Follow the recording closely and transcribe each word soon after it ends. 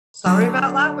Sorry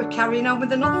about that. We're carrying on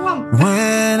with another one.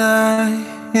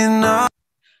 I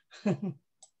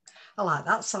like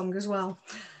that song as well.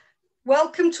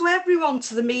 Welcome to everyone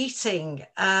to the meeting.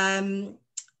 Can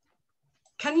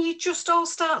you just all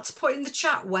start to put in the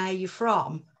chat where you're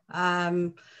from?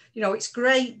 You know, it's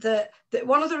great that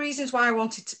one of the reasons why I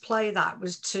wanted to play that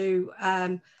was to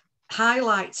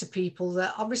highlight to people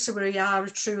that obviously we are a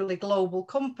truly global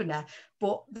company,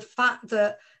 but the fact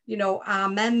that, you know, our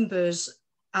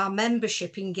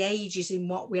membership engages in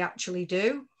what we actually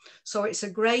do. So it's a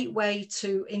great way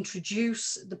to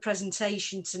introduce the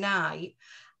presentation tonight.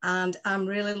 And I'm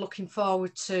really looking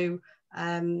forward to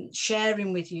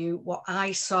sharing with you what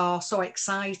I saw so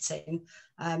exciting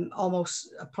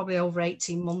almost probably over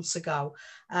 18 months ago.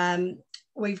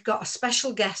 We've got a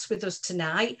special guest with us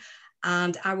tonight,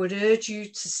 and I would urge you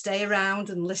to stay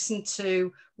around and listen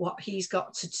to what he's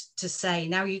got to say.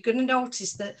 Now, you're going to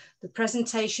notice that the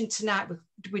presentation tonight,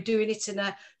 we're doing it in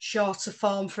a shorter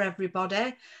form for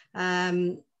everybody.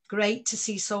 Great to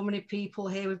see so many people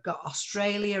here. We've got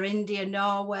Australia, India,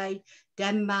 Norway,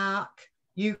 Denmark,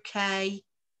 UK,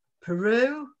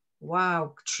 Peru.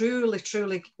 Wow, truly,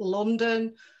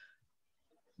 London,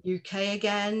 UK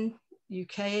again,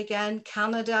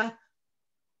 Canada.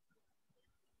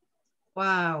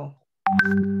 Wow.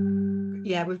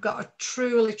 Yeah, we've got a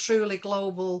truly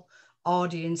global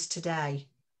audience today.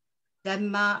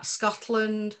 Denmark,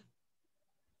 Scotland,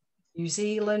 New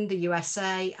Zealand, the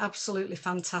USA, absolutely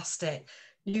fantastic.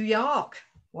 New York,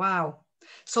 wow.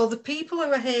 So the people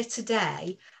who are here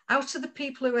today, out of the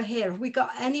people who are here, have we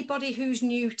got anybody who's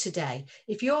new today?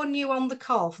 If you're new on the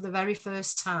call for the very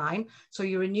first time, so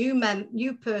you're a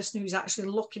new person who's actually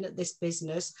looking at this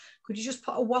business, could you just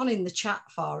put a 1 in the chat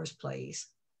for us, please?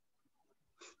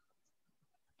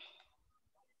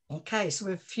 Okay, so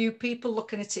we have a few people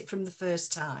looking at it from the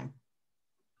first time.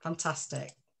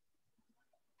 Fantastic.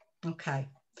 Okay,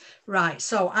 right,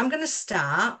 so I'm going to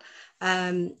start.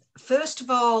 First of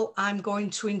all, I'm going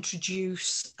to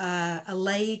introduce a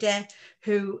lady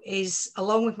who is,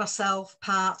 along with myself,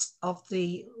 part of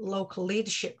the local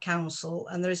leadership council,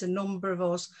 and there is a number of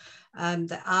us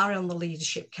that are on the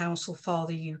leadership council for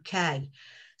the UK.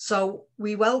 So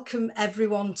we welcome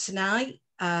everyone tonight.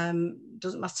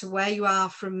 Doesn't matter where you are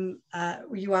from,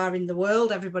 you are in the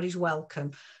world, everybody's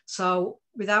welcome. So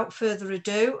without further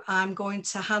ado, I'm going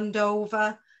to hand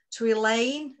over to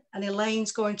Elaine, and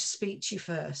Elaine's going to speak to you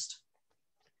first.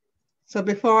 So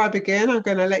before I begin, I'm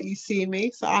going to let you see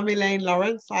me. So I'm Elaine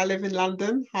Lawrence. I live in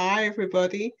London. Hi,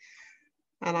 everybody.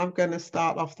 And I'm going to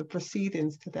start off the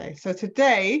proceedings today. So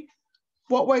today,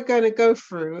 what we're going to go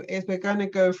through is we're going to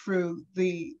go through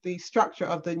the structure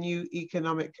of the new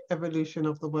economic evolution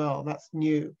of the world. That's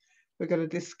new. We're going to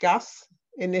discuss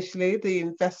initially the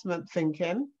investment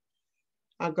thinking.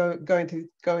 I'm going to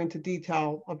go into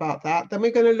detail about that. Then we're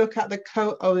going to look at the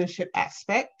co-ownership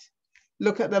aspect,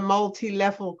 look at the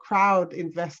multi-level crowd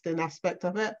investing aspect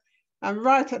of it. And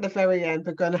right at the very end,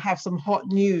 we're going to have some hot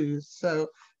news. So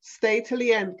stay till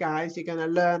the end, guys. You're going to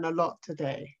learn a lot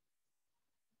today.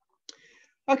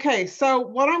 Okay, so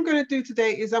what I'm going to do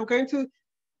today is I'm going to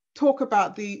talk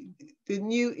about the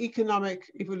new economic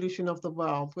evolution of the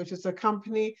world, which is a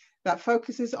company that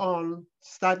focuses on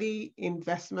study,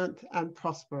 investment, and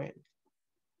prospering.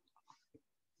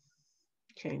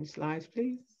 Change slides,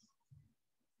 please.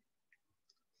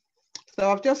 So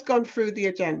I've just gone through the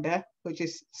agenda, which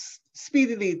is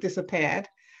speedily disappeared.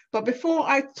 But before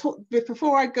I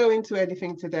go into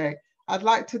anything today, I'd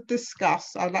like to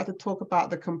talk about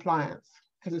the compliance,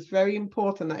 because it's very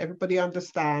important that everybody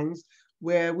understands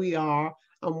where we are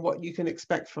and what you can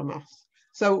expect from us.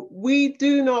 So we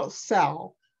do not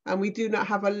sell, and we do not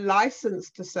have a license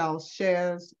to sell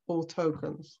shares or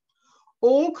tokens.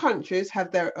 All countries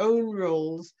have their own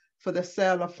rules for the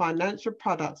sale of financial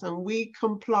products, and we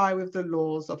comply with the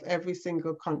laws of every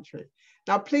single country.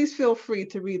 Now, please feel free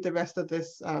to read the rest of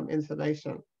this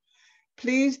information.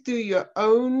 Please do your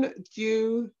own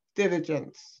due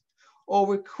diligence or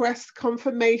request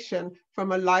confirmation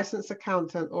from a licensed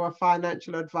accountant or a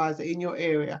financial advisor in your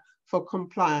area for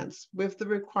compliance with the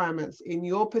requirements in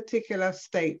your particular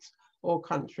state or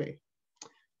country.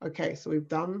 Okay, so we've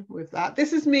done with that.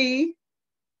 This is me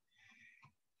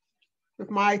with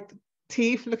my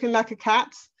teeth looking like a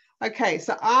cat. Okay,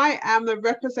 so I am the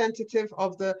representative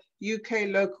of the UK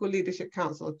Local Leadership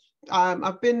Council.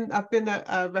 I've been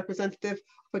a representative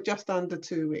for just under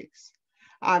 2 weeks.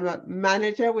 I'm a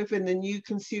manager within the New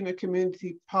Consumer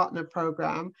Community Partner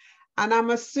Program, and I'm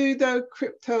a pseudo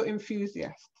crypto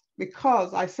enthusiast.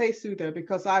 Because I say pseudo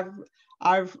because I've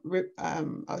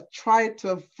tried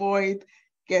to avoid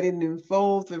getting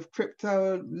involved with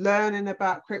crypto, learning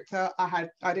about crypto. I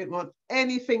didn't want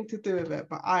anything to do with it,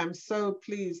 but I am so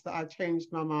pleased that I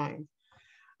changed my mind.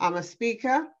 I'm a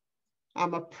speaker,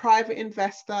 I'm a private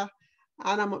investor,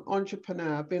 and I'm an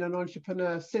entrepreneur. I've been an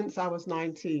entrepreneur since I was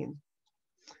 19.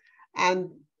 And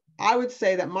I would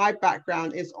say that my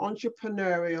background is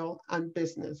entrepreneurial and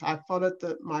business. I followed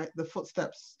the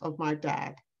footsteps of my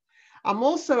dad. I'm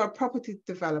also a property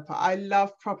developer. I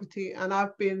love property, and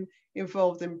I've been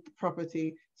involved in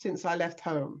property since I left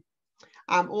home.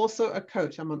 I'm also a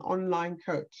coach. I'm an online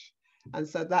coach. And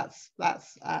so that's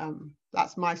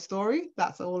my story.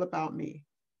 That's all about me.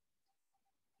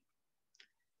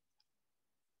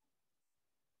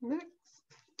 Next.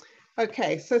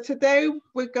 Okay, so today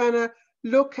we're going to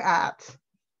look at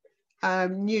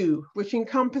NEEW, which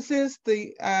encompasses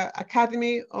the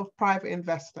Academy of Private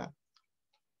Investor.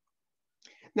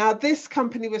 Now, this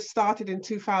company was started in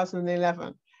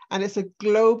 2011, and it's a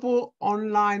global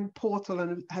online portal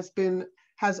and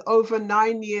has over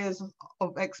 9 years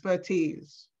of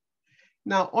expertise.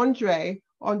 Now, Andrei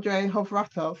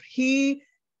Hovratov, he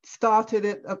started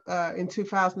it in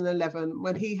 2011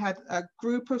 when he had a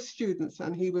group of students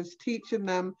and he was teaching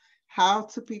them how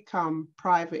to become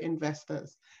private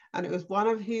investors. And it was one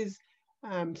of his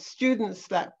students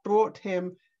that brought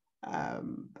him a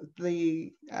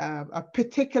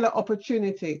particular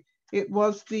opportunity. It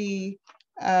was the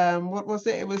what was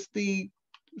it? It was the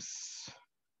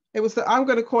I'm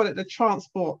going to call it the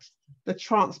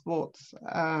transport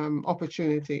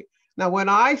opportunity. Now, when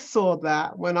I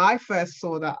first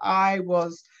saw that, I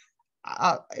was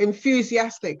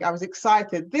enthusiastic. I was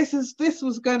excited. This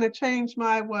was going to change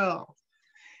my world.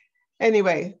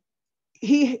 Anyway,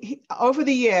 he over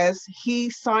the years he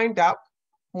signed up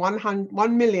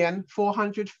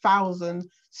 1,400,000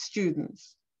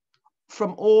 students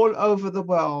from all over the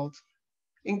world,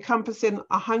 encompassing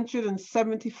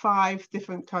 175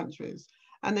 different countries.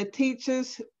 And the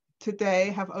teachers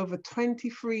today have over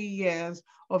 23 years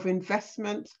of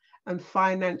investment and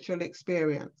financial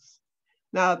experience.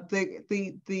 Now,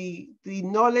 the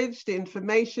knowledge, the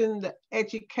information, the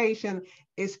education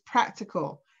is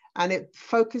practical, and it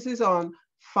focuses on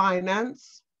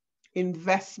finance,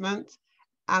 investment,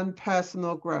 and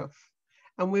personal growth.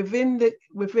 And within the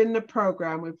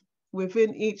program,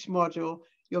 within each module,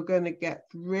 you're going to get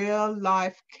real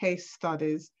life case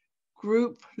studies,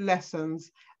 group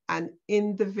lessons, and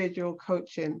individual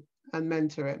coaching and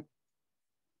mentoring.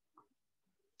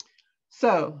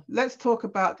 So let's talk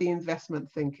about the investment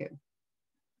thinking.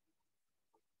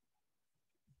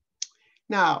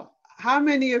 Now, how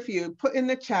many of you, put in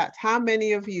the chat, how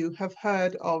many of you have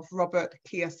heard of Robert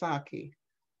Kiyosaki?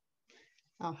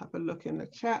 I'll have a look in the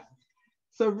chat.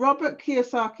 So Robert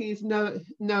Kiyosaki is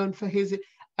known for his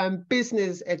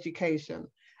business education,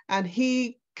 and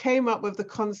he came up with the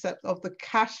concept of the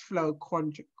cash flow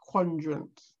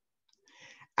quadrant.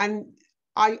 And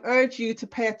I urge you to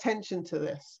pay attention to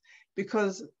this,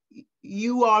 because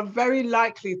you are very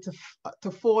likely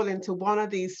to fall into one of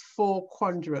these 4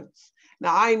 quadrants.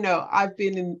 Now, I know I've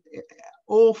been in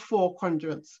all 4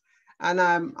 quadrants, and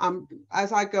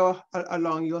as I go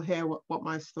along, you'll hear what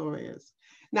my story is.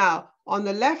 Now, on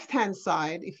the left-hand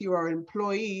side, if you are an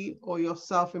employee or you're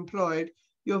self-employed,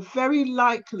 you're very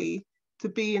likely to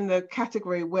be in the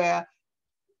category where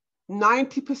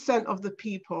 90% of the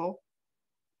people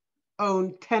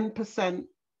own 10%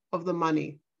 of the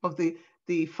money, of the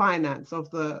finance, of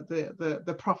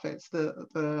the profits,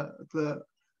 the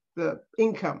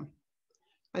income.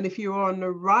 And if you're on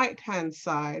the right-hand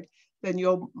side, then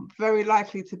you're very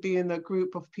likely to be in a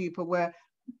group of people where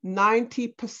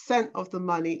 90% of the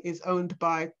money is owned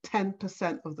by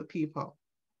 10% of the people.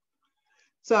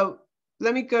 So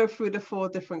let me go through the 4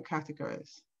 different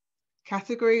categories.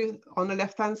 Category on the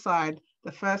left-hand side,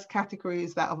 the first category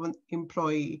is that of an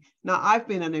employee. Now, I've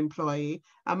been an employee,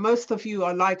 and most of you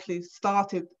are likely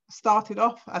started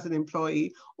off as an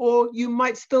employee, or you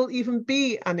might still even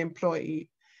be an employee.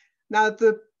 Now,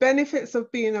 the benefits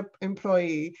of being an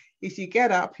employee is you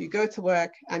get up, you go to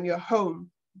work, and you're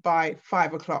home by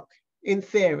 5 o'clock, in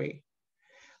theory.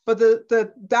 But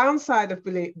the downside of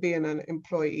being an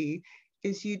employee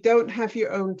is you don't have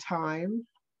your own time.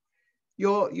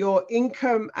 Your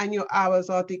income and your hours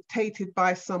are dictated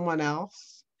by someone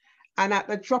else. And at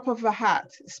the drop of a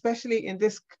hat, especially in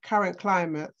this current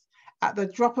climate, at the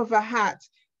drop of a hat,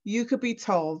 you could be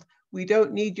told, we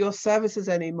don't need your services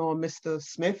anymore, Mr.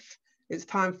 Smith. It's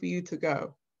time for you to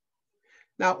go.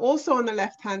 Now, also on the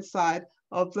left-hand side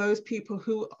of those people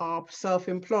who are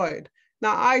self-employed.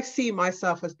 Now, I see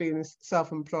myself as being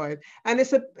self-employed, and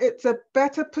it's a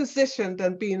better position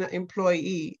than being an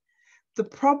employee. The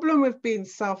problem with being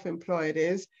self-employed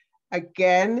is,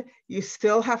 again, you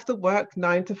still have to work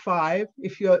 9 to 5.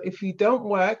 If you don't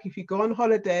work, if you go on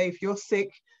holiday, if you're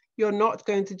sick, you're not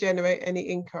going to generate any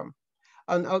income.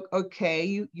 And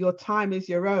okay, your time is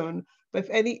your own. But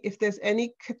if there's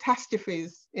any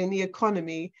catastrophes in the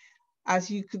economy, as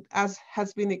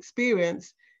has been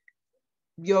experienced,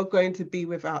 you're going to be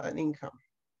without an income.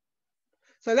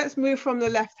 So let's move from the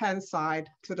left-hand side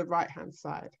to the right-hand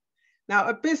side. Now,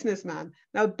 a businessman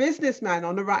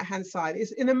on the right-hand side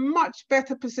is in a much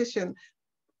better position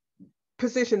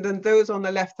than those on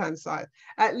the left-hand side.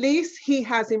 At least he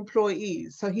has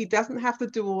employees, so he doesn't have to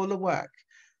do all the work.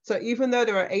 So even though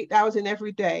there are 8 hours in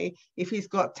every day, if he's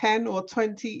got 10 or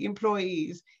 20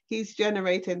 employees, he's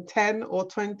generating 10 or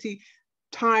 20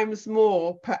 times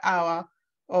more per hour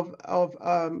of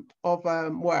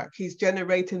work. He's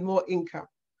generating more income.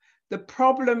 The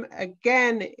problem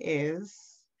again is,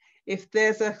 if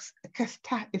there's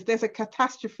a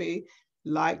catastrophe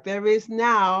like there is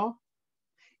now,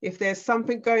 if there's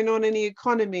something going on in the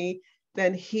economy,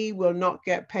 then he will not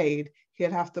get paid.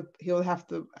 He'll have to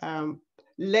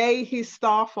lay his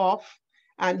staff off,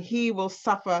 and he will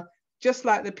suffer just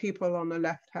like the people on the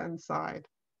left-hand side.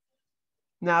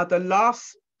 Now, the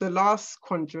last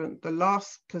quadrant, the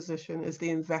last position is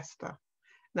the investor.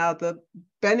 Now, the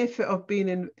benefit of being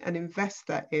an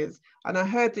investor is, and I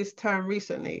heard this term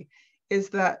recently, is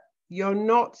that you're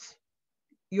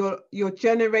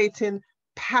generating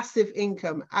passive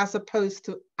income as opposed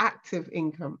to active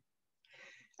income.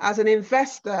 As an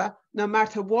investor, no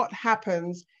matter what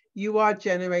happens, you are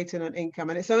generating an income.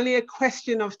 And it's only a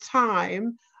question of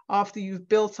time after you've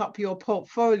built up your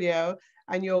portfolio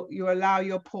and you allow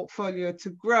your portfolio to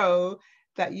grow,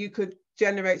 that you could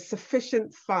generate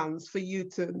sufficient funds for you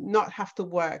to not have to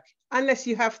work. Unless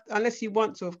you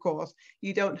want to, of course,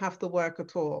 you don't have to work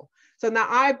at all. So now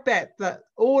I bet that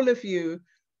all of you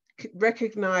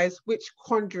recognize which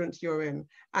quadrant you're in.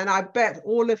 And I bet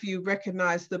all of you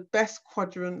recognize the best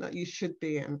quadrant that you should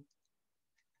be in.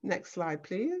 Next slide,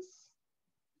 please.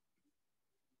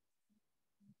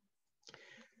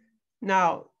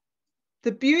 Now,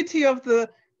 the beauty of the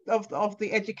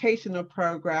educational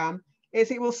program is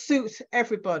it will suit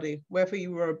everybody, whether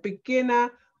you are a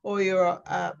beginner or you're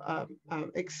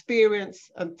an experienced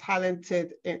and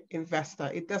talented investor.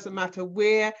 It doesn't matter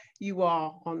where you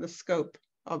are on the scope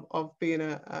of being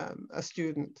a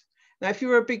student. Now, if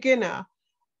you're a beginner,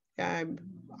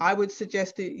 I would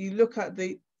suggest that you look at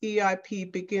the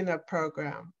EIP beginner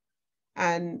program.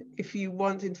 And if you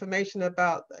want information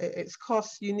about its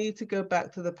costs, you need to go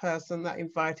back to the person that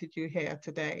invited you here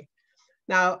today.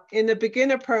 Now, in the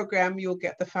beginner program, you'll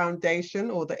get the foundation,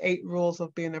 or the 8 rules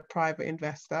of being a private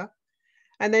investor.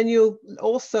 And then you'll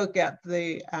also get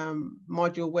the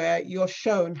module where you're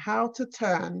shown how to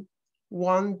turn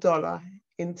 $1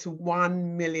 into $1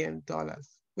 million,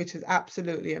 which is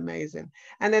absolutely amazing.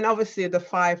 And then obviously the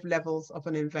 5 levels of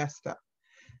an investor.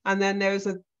 And then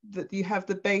you have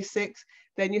the basics,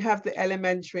 then you have the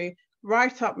elementary,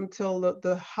 right up until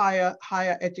the higher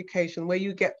education, where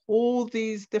you get all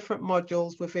these different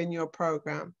modules within your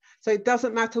program. So it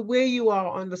doesn't matter where you are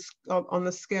on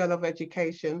the scale of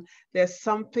education, there's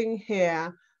something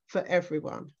here for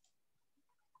everyone.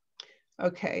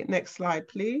 Okay, next slide,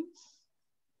 please.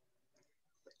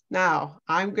 Now,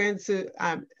 I'm going to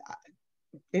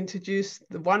introduce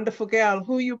the wonderful girl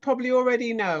who you probably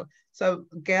already know. So,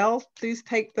 Gail, please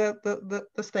take the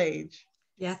stage.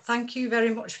 Yeah, thank you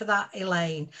very much for that,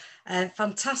 Elaine.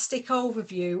 Fantastic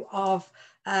overview of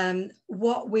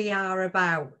what we are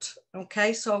about.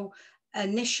 Okay, so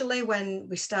initially when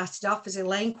we started off, as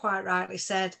Elaine quite rightly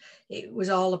said, it was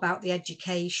all about the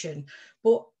education.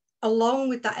 But along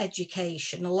with that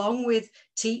education, along with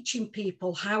teaching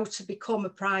people how to become a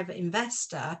private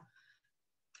investor,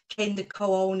 came the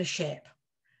co-ownership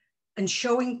and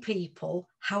showing people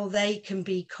how they can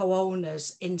be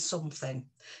co-owners in something.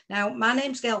 Now, my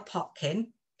name's Gail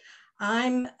Potkin.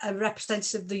 I'm a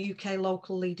representative of the UK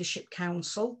Local Leadership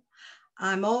Council.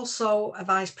 I'm also a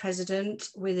vice president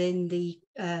within the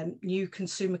NEEW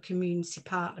Consumer Community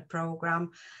Partner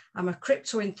Programme. I'm a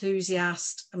crypto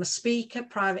enthusiast. I'm a speaker,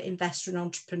 private investor and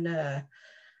entrepreneur.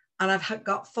 And I've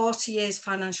got 40 years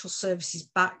financial services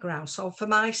background. So for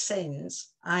my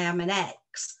sins, I am an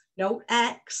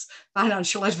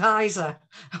ex-financial advisor.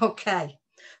 Okay.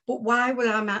 But why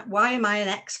am I an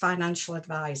ex-financial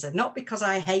advisor? Not because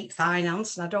I hate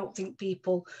finance and I don't think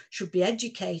people should be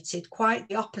educated, quite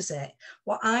the opposite.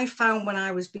 What I found when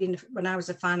I was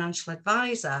a financial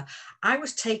advisor, I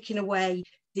was taking away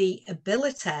the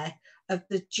ability of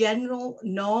the general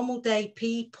normal day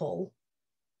people,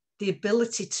 the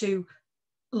ability to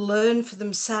learn for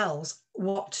themselves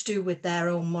what to do with their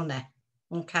own money.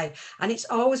 Okay, and it's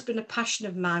always been a passion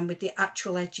of mine with the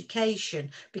actual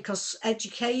education, because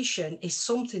education is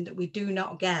something that we do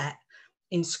not get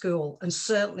in school, and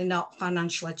certainly not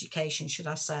financial education, should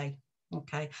I say.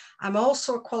 Okay, I'm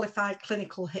also a qualified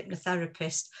clinical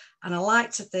hypnotherapist, and I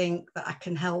like to think that I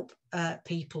can help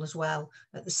people as well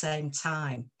at the same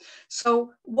time.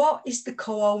 So what is the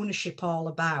co-ownership all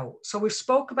about? So we've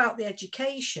spoke about the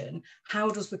education. How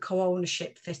does the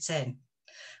co-ownership fit in?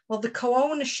 Well, the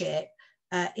co-ownership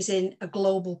is in a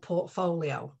global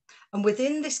portfolio. And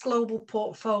within this global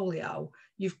portfolio,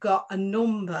 you've got a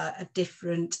number of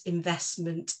different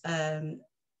investment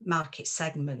market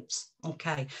segments.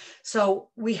 Okay, so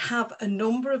we have a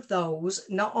number of those,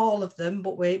 not all of them,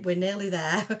 but we're nearly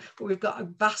there. But we've got a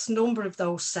vast number of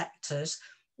those sectors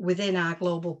within our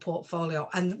global portfolio.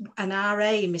 And our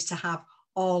aim is to have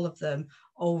all of them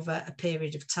over a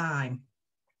period of time.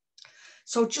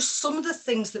 So just some of the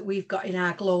things that we've got in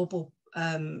our global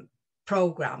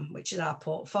program, which is our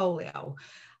portfolio,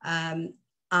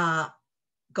 are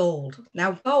gold.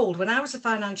 Now, gold, when I was a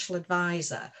financial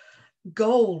advisor,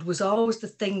 gold was always the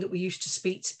thing that we used to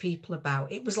speak to people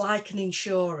about. It was like an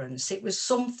insurance. It was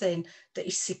something that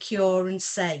is secure and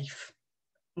safe.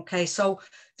 Okay, so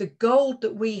the gold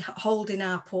that we hold in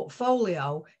our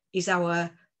portfolio is our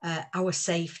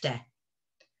safety.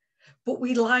 But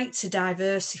we like to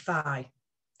diversify.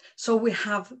 So we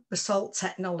have basalt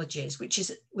technologies, which is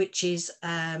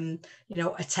a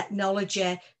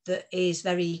technology that is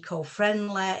very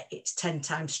eco-friendly. It's 10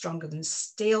 times stronger than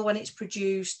steel when it's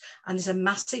produced, and there's a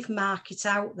massive market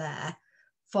out there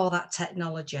for that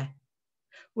technology.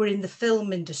 We're in the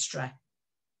film industry.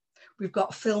 We've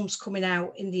got films coming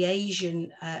out in the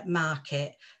Asian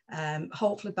market,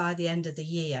 hopefully by the end of the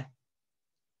year.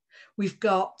 We've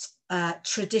got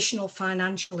traditional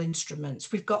financial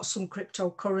instruments. We've got some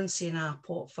cryptocurrency in our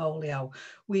portfolio.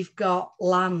 We've got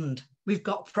land. We've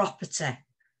got property.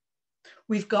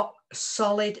 We've got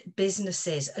solid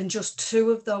businesses. And just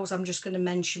two of those I'm just going to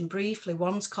mention briefly.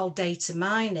 One's called data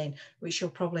mining, which you'll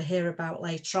probably hear about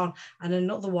later on. And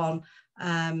another one,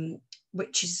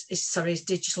 which is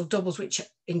digital doubles, which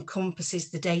encompasses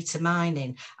the data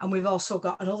mining. And we've also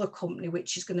got another company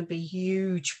which is going to be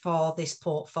huge for this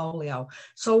portfolio.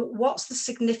 So what's the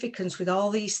significance with all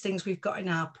these things we've got in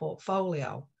our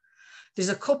portfolio? There's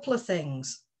a couple of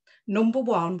things. Number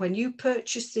one, when you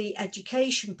purchase the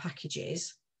education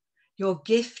packages, you're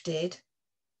gifted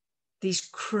these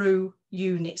crew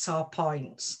units or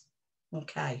points.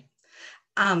 Okay.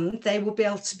 And they will be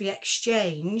able to be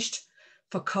exchanged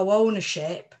for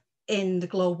co-ownership in the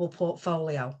global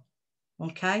portfolio.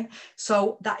 Okay,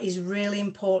 so that is really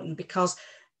important, because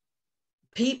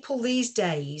people these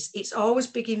days, it's always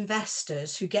big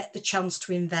investors who get the chance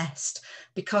to invest,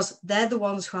 because they're the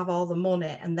ones who have all the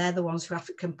money, and they're the ones who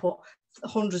can put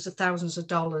hundreds of thousands of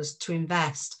dollars to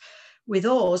invest. With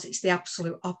us, it's the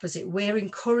absolute opposite. We're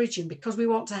encouraging, because we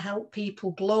want to help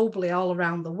people globally all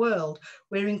around the world,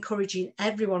 we're encouraging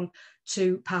everyone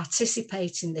to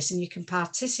participate in this. And you can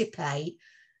participate,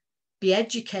 be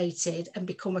educated, and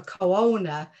become a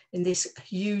co-owner in this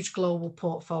huge global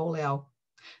portfolio.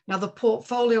 Now, the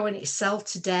portfolio in itself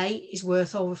today is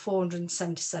worth over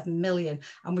 477 million,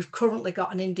 and we've currently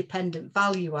got an independent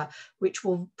valuer which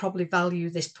will probably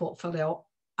value this portfolio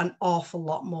an awful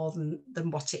lot more than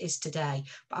what it is today.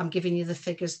 But I'm giving you the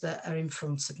figures that are in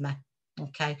front of me.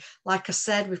 Okay, like I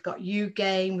said, we've got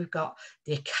YouGame, we've got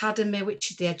the Academy, which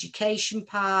is the education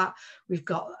part, we've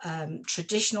got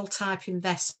traditional type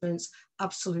investments,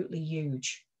 absolutely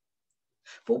huge.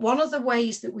 But one of the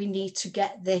ways that we need to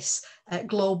get this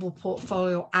global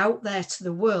portfolio out there to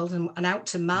the world and out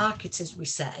to market, as we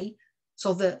say,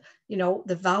 so that, you know,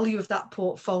 the value of that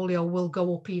portfolio will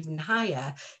go up even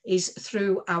higher, is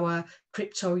through our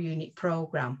crypto unit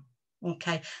program.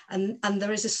 Okay, and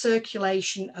there is a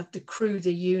circulation of the crew,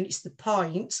 the units, the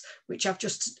points, which I've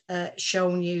just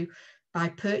shown you by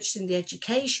purchasing the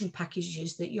education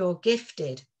packages that you're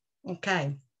gifted.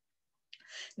 Okay,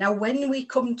 now when we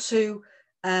come to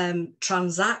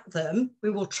transact them,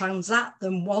 we will transact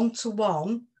them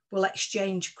one-to-one. We'll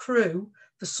exchange crew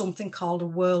for something called a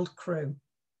world crew.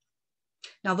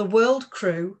 Now, the world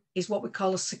crew is what we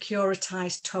call a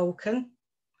securitized token,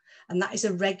 and that is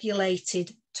a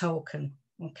regulated token.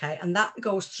 Okay, and that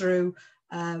goes through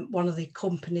one of the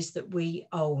companies that we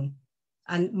own,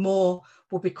 and more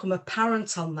will become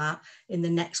apparent on that in the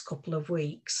next couple of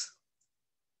weeks.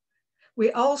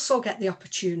 We also get the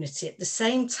opportunity, at the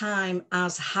same time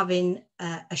as having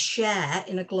a share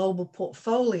in a global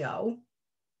portfolio,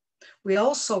 we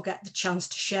also get the chance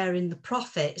to share in the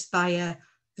profits via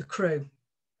the crew.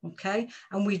 Okay,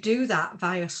 and we do that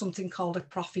via something called a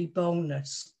profit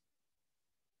bonus.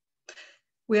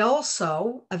 We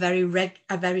also are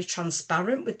very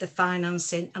transparent with the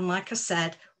financing, and like I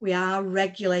said, we are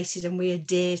regulated and we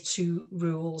adhere to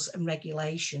rules and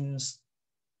regulations.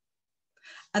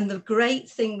 And the great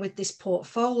thing with this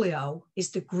portfolio is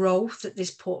the growth that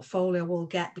this portfolio will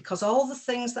get, because all the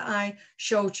things that I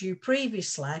showed you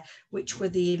previously, which were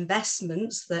the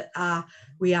investments that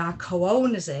we are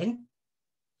co-owners in,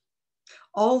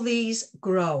 all these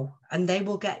grow and they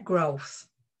will get growth.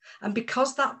 And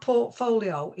because that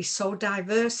portfolio is so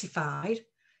diversified,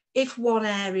 if one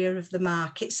area of the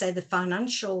market, say the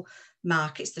financial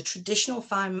markets, the traditional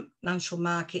financial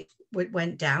market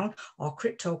went down, or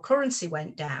cryptocurrency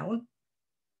went down,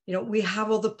 you know, we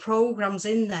have other programs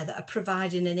in there that are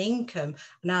providing an income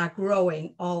and are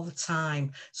growing all the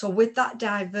time. So with that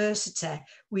diversity,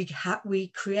 we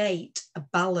create a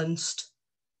balanced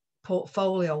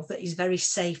portfolio that is very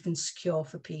safe and secure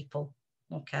for people.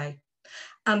 Okay.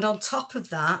 And on top of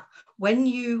that, when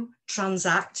you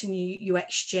transact and you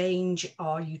exchange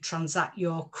or you transact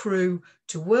your crew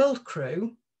to World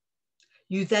Crew,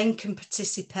 you then can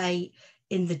participate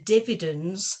in the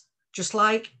dividends, just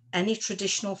like any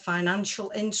traditional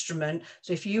financial instrument.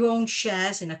 So if you own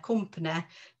shares in a company,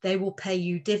 they will pay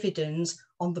you dividends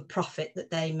on the profit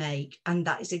that they make. And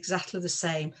that is exactly the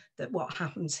same that what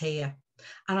happens here.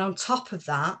 And on top of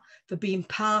that, for being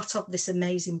part of this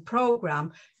amazing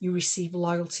program, you receive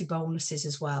loyalty bonuses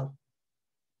as well.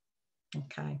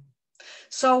 Okay.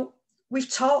 So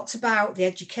we've talked about the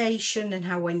education and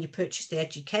how when you purchase the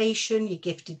education, you're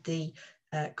gifted the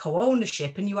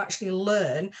co-ownership, and you actually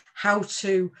learn how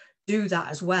to do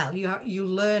that as well. You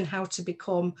learn how to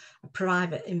become a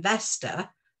private investor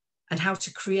and how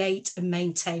to create and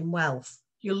maintain wealth.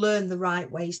 You learn the right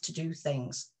ways to do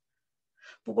things.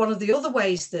 But one of the other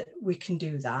ways that we can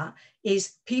do that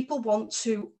is people want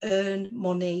to earn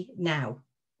money now.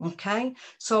 Okay.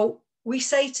 So we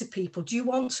say to people, do you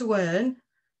want to earn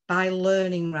by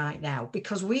learning right now?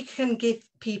 Because we can give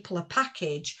people a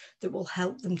package that will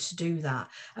help them to do that.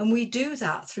 And we do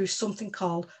that through something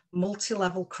called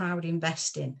multi-level crowd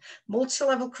investing.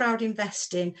 Multi-level crowd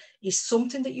investing is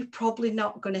something that you're probably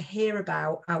not going to hear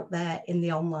about out there in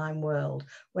the online world.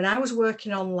 When I was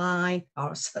working online,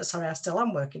 I still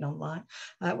am working online.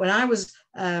 When I was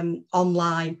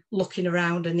online looking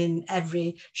around and in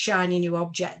every shiny new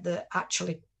object that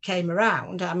actually came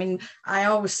around, I mean, I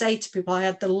always say to people, I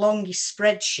had the longest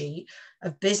spreadsheet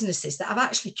of businesses that I've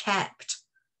actually kept.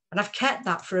 And I've kept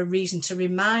that for a reason, to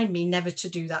remind me never to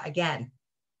do that again.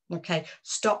 Okay,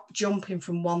 stop jumping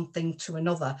from one thing to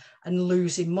another and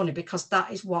losing money, because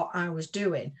that is what I was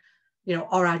doing, you know,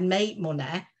 or I'd make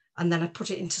money and then I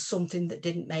put it into something that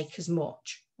didn't make as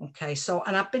much. Okay, so,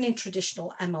 and I've been in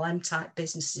traditional MLM type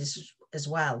businesses as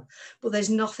well, but there's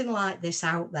nothing like this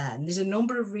out there. And there's a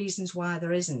number of reasons why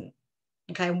there isn't.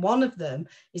 Okay, and one of them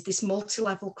is this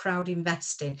multi-level crowd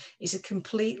investing. It's a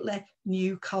completely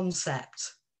new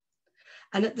concept.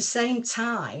 And at the same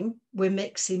time, we're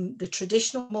mixing the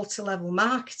traditional multi-level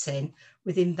marketing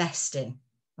with investing,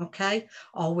 okay,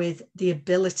 or with the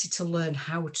ability to learn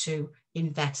how to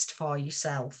invest for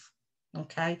yourself,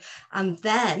 okay? And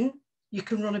then you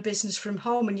can run a business from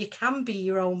home and you can be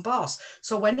your own boss.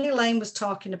 So when Elaine was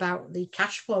talking about the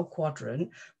cash flow quadrant,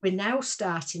 we're now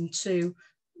starting to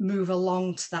move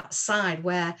along to that side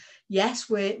where, yes,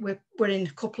 we're in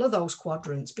a couple of those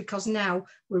quadrants, because now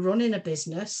we're running a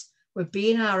business, we're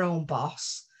being our own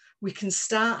boss, we can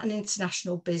start an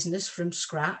international business from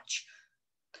scratch.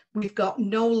 We've got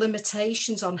no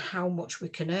limitations on how much we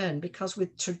can earn, because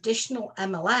with traditional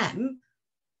MLM,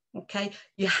 okay,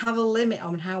 you have a limit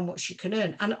on how much you can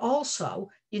earn. And also,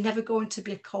 you're never going to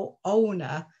be a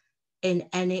co-owner in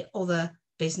any other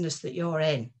business that you're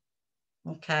in.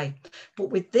 Okay,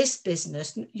 but with this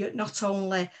business, you not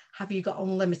only have you got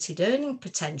unlimited earning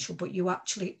potential, but you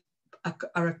actually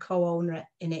are a co-owner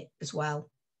in it as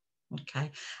well. Okay,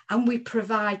 and we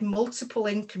provide multiple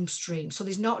income streams. So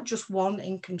there's not just one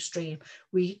income stream.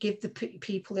 We give the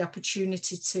people the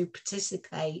opportunity to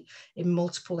participate in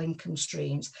multiple income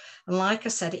streams. And like I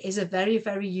said, it is a very,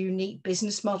 very unique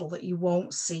business model that you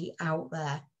won't see out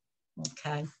there.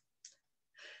 Okay,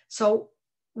 so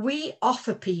we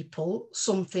offer people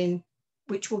something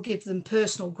which will give them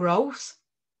personal growth.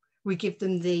 We give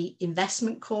them the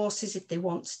investment courses if they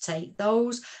want to take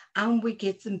those, and we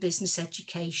give them business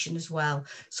education as well.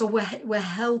 So we're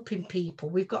helping people.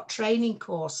 We've got training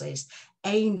courses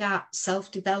aimed at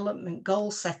self-development, goal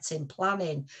setting,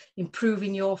 planning,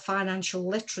 improving your financial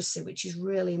literacy, which is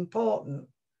really important.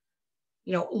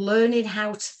 You know, learning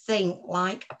how to think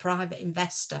like a private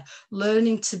investor,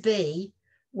 learning to be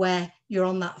where you're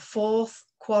on that fourth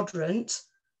quadrant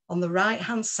on the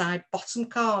right-hand side, bottom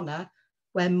corner,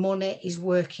 where money is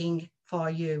working for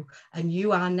you and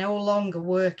you are no longer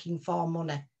working for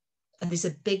money. And there's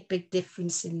a big, big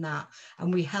difference in that.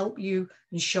 And we help you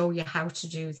and show you how to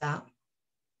do that.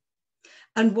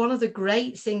 And one of the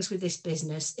great things with this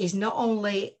business is not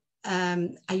only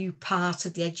are you part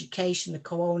of the education, the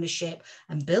co-ownership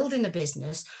and building a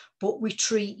business, but we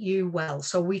treat you well.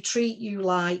 So we treat you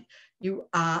like you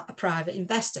are a private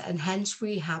investor, and hence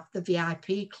we have the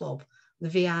VIP club, the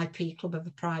VIP club of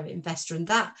a private investor. And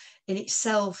that in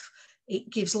itself, it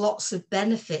gives lots of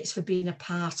benefits for being a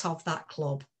part of that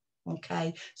club.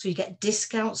 Okay, so you get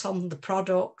discounts on the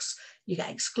products, you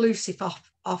get exclusive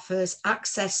offers,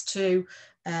 access to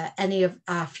any of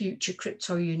our future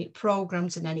crypto unit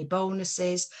programs and any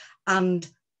bonuses, and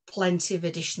plenty of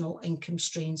additional income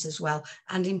streams as well.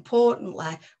 And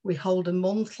importantly, we hold a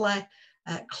monthly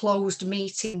closed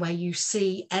meeting where you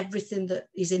see everything that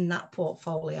is in that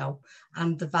portfolio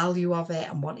and the value of it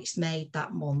and what it's made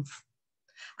that month.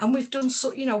 And we've done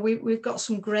so, you know, we've got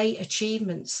some great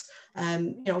achievements.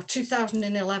 You know,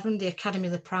 2011, the Academy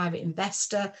of the Private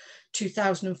Investor.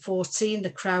 2014, the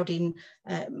crowding,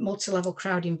 multi-level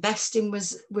crowd investing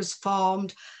was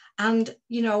formed. And,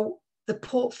 you know, the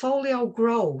portfolio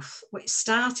growth, which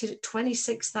started at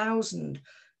 26,000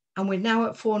 and we're now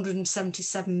at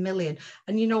 477 million.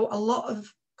 And, you know, a lot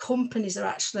of companies are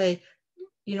actually,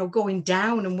 you know, going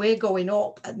down and we're going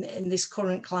up in this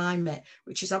current climate,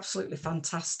 which is absolutely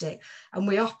fantastic. And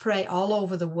we operate all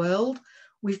over the world.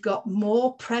 We've got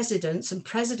more presidents, and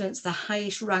president's the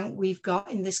highest rank we've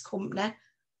got in this company.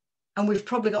 And we've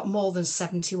probably got more than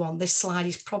 71. This slide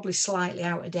is probably slightly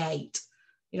out of date.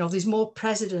 You know, there's more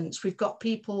presidents. We've got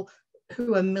people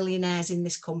who are millionaires in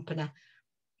this company.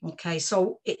 Okay,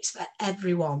 so it's for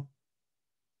everyone.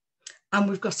 And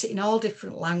we've got it in all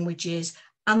different languages.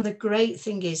 And the great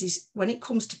thing is when it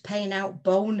comes to paying out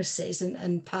bonuses and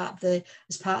as part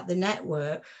of the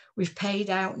network, we've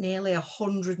paid out nearly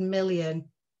 100 million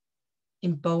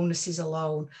in bonuses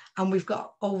alone. And we've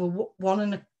got over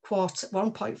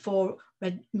 1.4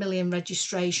 million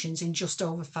registrations in just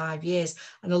over 5 years.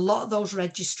 And a lot of those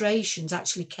registrations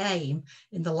actually came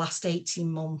in the last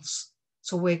 18 months.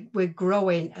 So we're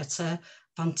growing at a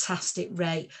fantastic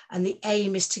rate. And the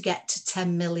aim is to get to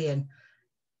 10 million.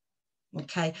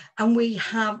 Okay, and we're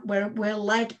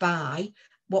led by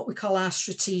what we call our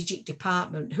strategic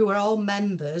department, who are all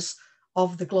members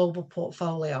of the global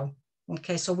portfolio.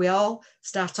 Okay, so we all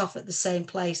start off at the same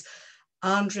place.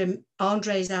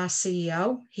 Andre is our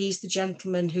CEO. He's the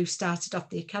gentleman who started off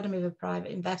the Academy of a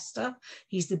Private Investor.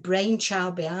 He's the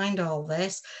brainchild behind all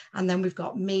this. And then we've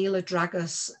got Mila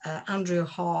Dragos, Andrew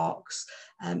Hawkes,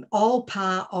 all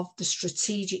part of the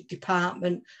strategic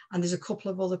department. And there's a couple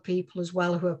of other people as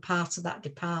well who are part of that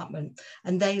department.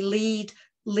 And they lead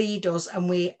us, and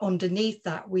we underneath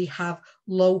that, we have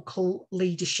local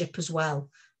leadership as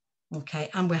well. Okay,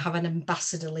 and we have an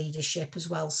ambassador leadership as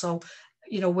well. So,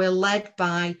 you know, we're led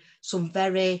by some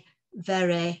very,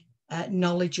 very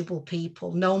knowledgeable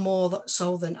people, no more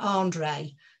so than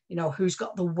Andre, you know, who's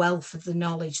got the wealth of the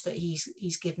knowledge that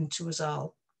he's given to us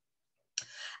all.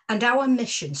 And our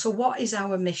mission, so what is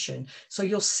our mission? So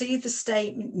you'll see the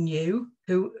statement NEW,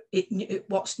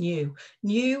 what's new?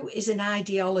 NEW is an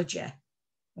ideology.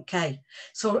 Okay,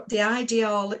 so the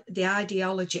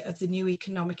ideology of the new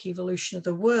economic evolution of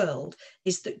the world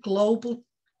is that global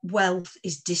wealth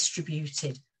is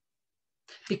distributed,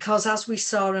 because as we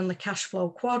saw in the cash flow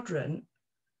quadrant,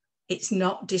 it's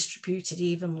not distributed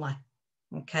evenly.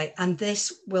 Okay, and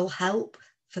this will help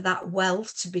for that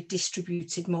wealth to be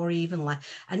distributed more evenly.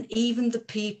 And even the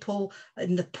people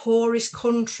in the poorest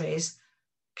countries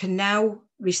can now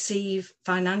receive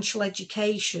financial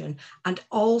education and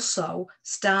also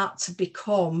start to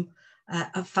become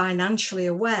financially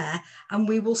aware. And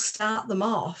we will start them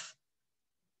off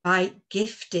by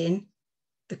gifting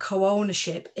the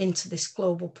co-ownership into this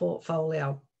global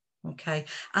portfolio. Okay,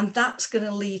 and that's going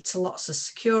to lead to lots of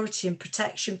security and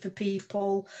protection for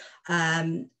people.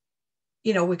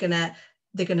 You know,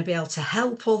 they're going to be able to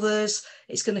help others.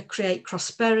 It's going to create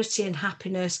prosperity and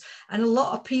happiness. And a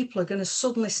lot of people are going to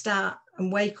suddenly start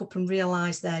and wake up and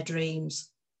realize their dreams.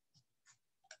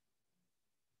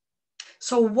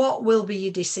 So what will be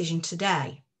your decision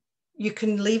today? You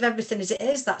can leave everything as it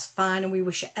is, that's fine. And we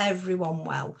wish everyone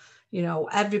well. You know,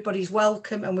 everybody's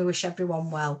welcome and we wish everyone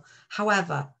well.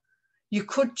 However, you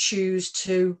could choose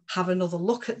to have another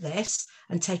look at this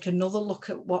and take another look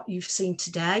at what you've seen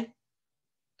today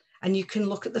And you can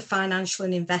look at the financial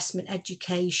and investment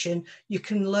education. You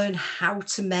can learn how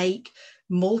to make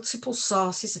multiple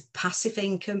sources of passive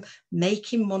income,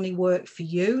 making money work for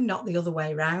you, not the other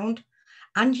way around.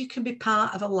 And you can be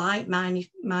part of a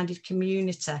like-minded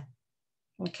community.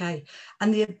 Okay.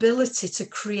 And the ability to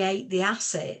create the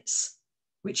assets,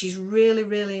 which is really,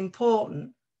 really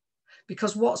important,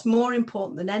 because what's more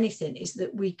important than anything is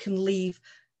that we can leave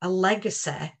a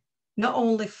legacy, not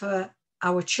only for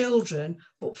our children,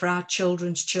 but for our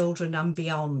children's children and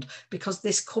beyond, because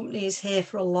this company is here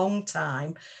for a long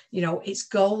time. You know, its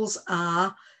goals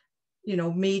are, you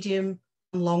know, medium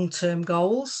and long-term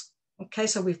goals. Okay,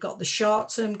 so we've got the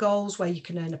short-term goals where you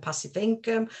can earn a passive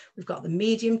income. We've got the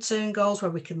medium-term goals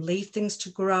where we can leave things to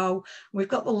grow. We've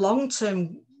got the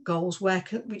long-term goals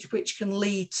which can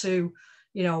lead to,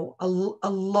 you know, a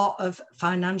lot of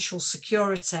financial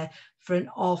security for an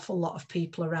awful lot of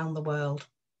people around the world.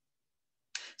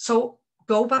 So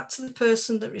go back to the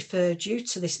person that referred you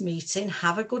to this meeting,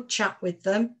 have a good chat with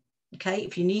them. Okay,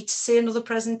 if you need to see another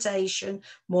presentation,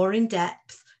 more in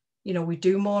depth, you know, we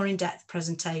do more in depth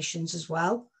presentations as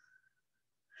well.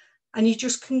 And you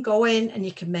just can go in and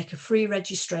you can make a free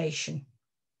registration.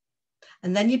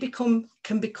 And then you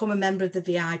can become a member of the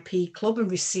VIP club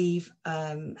and receive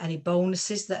any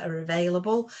bonuses that are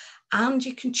available. And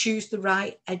you can choose the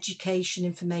right education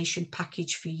information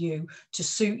package for you to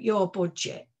suit your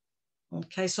budget.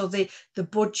 Okay, so the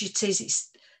budget is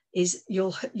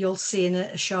you'll see in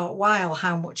a short while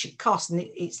how much it costs, and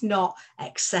it's not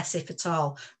excessive at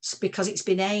all. It's because it's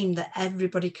been aimed that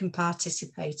everybody can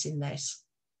participate in this.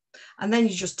 And then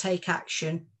you just take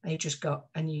action and you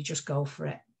just go for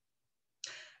it.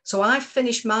 So I've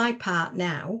finished my part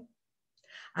now,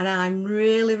 and I'm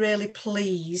really, really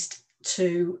pleased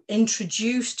to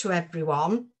introduce to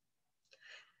everyone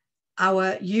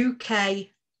our UK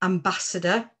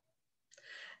ambassador.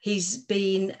 He's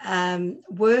been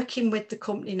working with the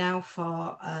company now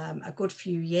for a good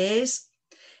few years.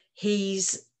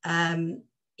 He's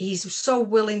so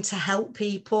willing to help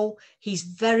people. He's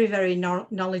very, very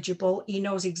knowledgeable. He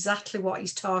knows exactly what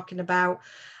he's talking about.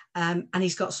 And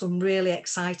he's got some really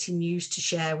exciting news to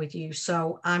share with you.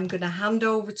 So I'm going to hand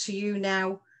over to you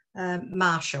now,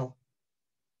 Marshall.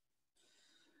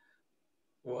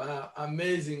 Wow,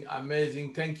 amazing,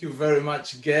 amazing. Thank you very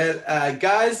much, Gail.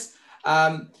 Guys,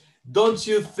 don't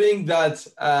you think that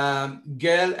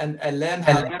Gail and Ellen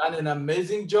have done an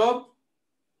amazing job?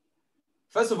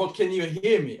 First of all, can you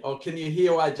hear me? Or can you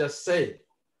hear what I just said?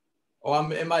 Or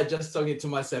am I just talking to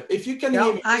myself? If you can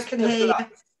hear me, I can hear you.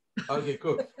 Okay,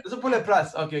 cool. Just put a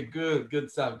plus. Okay,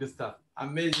 good stuff, good stuff.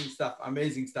 Amazing stuff,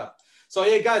 amazing stuff. So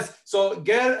yeah, guys, so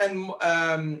Gail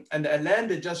and Ellen,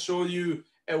 they just show you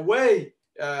a way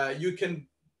you can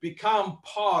become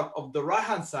part of the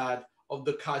right-hand side of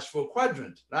the cash flow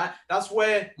quadrant, right? That's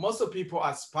where most of people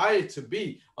aspire to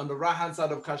be, on the right-hand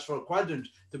side of cash flow quadrant,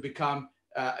 to become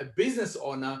a business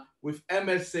owner. With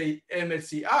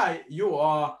MSCI, you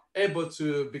are able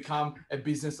to become a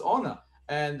business owner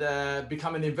and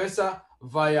become an investor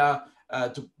by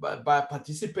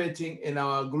participating in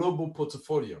our global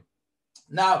portfolio.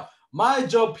 Now, my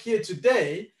job here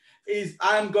today is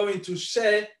I'm going to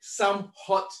share some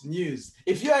hot news.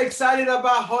 If you're excited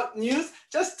about hot news,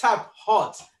 just tap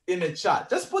hot in the chat.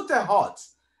 Just put a hot.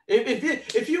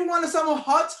 If you want some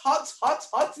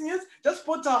hot news, just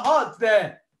put a hot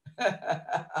there.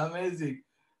 Amazing.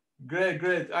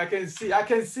 Great. I can see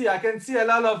a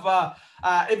lot of,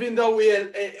 even though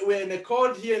we're in a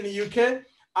cold here in the UK,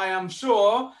 I am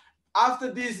sure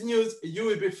after this news, you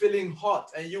will be feeling hot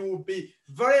and you will be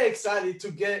very excited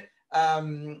to get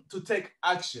to take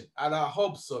action. And I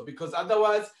hope so, because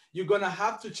otherwise you're gonna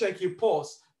have to check your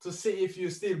pulse to see if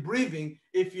you're still breathing,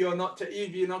 if you're not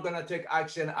gonna take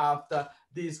action after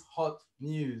this hot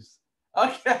news.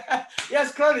 Okay,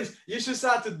 yes, Cronish, you should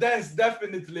start to dance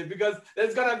definitely, because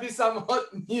there's gonna be some hot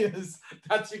news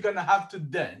that you're gonna have to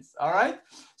dance. All right,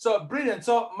 so brilliant.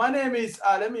 So my name is,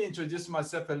 let me introduce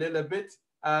myself a little bit.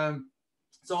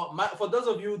 For those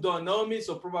of you who don't know me,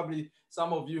 so probably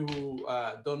some of you who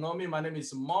don't know me, my name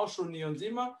is Marshall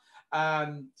Nyonzima.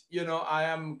 I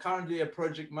am currently a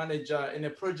project manager in a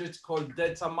project called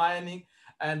Data Mining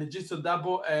and Digital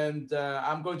Double, and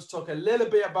I'm going to talk a little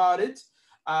bit about it.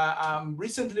 I'm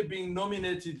recently being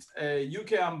nominated a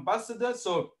UK ambassador,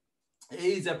 so it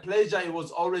is a pleasure. It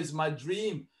was always my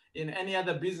dream in any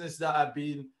other business that I've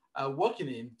been working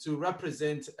in to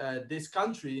represent this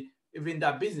country within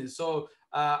that business. So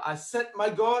I set my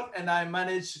goal and I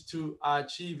managed to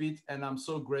achieve it, and I'm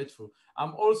so grateful.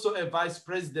 I'm also a vice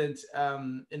president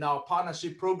in our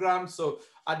partnership program, so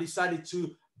I decided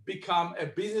to become a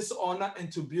business owner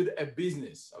and to build a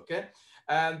business, okay?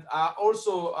 And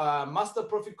also master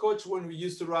profit coach when we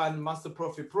used to run master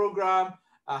profit program.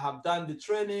 I have done the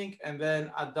training and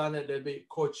then I've done a little bit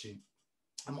coaching.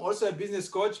 I'm also a business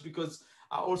coach because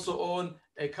I also own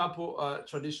a couple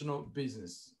traditional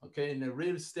business, okay, in the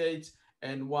real estate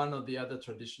and one of the other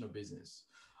traditional business.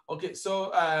 Okay,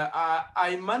 so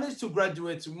I managed to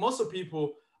graduate. Most of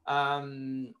people,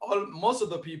 most of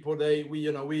the people,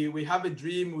 we have a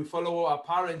dream. We follow what our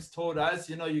parents told us.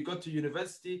 You know, you go to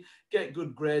university, get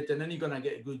good grades, and then you're gonna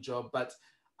get a good job. But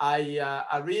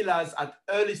I realized at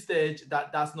early stage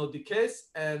that that's not the case,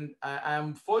 and I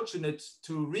am fortunate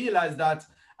to realize that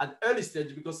at early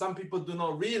stage, because some people do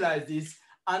not realize this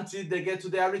until they get to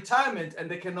their retirement and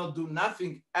they cannot do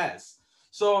nothing else.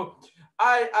 So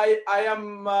I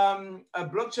am a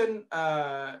blockchain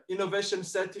innovation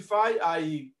certified.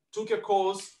 I took a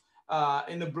course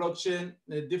in the blockchain,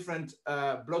 different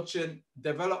blockchain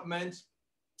development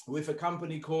with a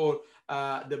company called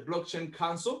the Blockchain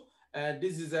Council.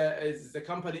 This is a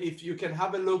company, if you can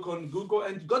have a look on Google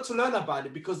and got to learn about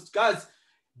it, because guys,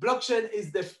 blockchain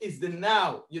is the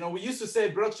now. You know, we used to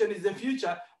say blockchain is the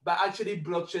future, but actually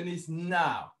blockchain is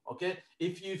now. Okay,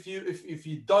 if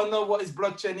you don't know what is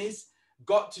blockchain is,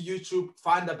 go to YouTube,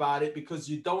 find about it, because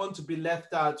you don't want to be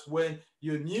left out when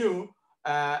you're new.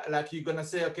 Like you're gonna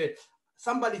say, okay,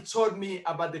 somebody told me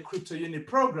about the crypto unit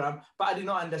program, but I did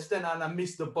not understand and I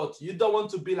missed the boat. You don't want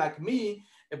to be like me.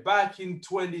 Back in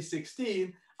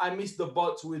 2016, I missed the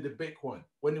boat with the Bitcoin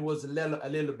when it was a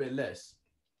little bit less.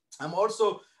 I'm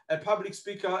also a public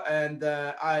speaker, and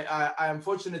I am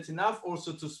fortunate enough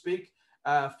also to speak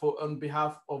on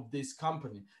behalf of this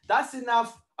company. That's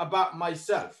enough about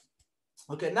myself.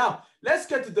 Okay, now let's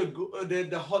get to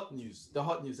the hot news. The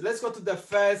hot news. Let's go to the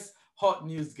first hot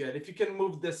news, girl. If you can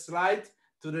move the slide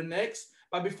to the next.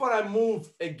 But before I move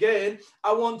again,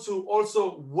 I want to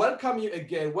also welcome you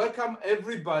again. Welcome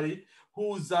everybody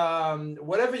who's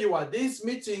wherever you are. These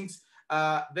meetings,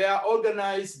 they are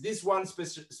organized. This one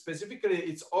specifically,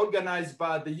 it's organized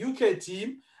by the UK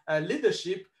team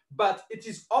leadership, but it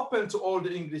is open to all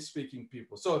the English speaking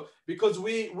people. So because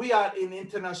we are in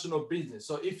international business.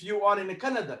 So if you are in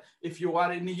Canada, if you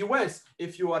are in the US,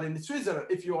 if you are in Switzerland,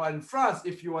 if you are in France,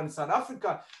 if you are in South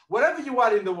Africa, wherever you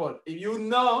are in the world, if you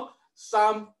know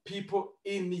some people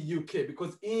in the UK,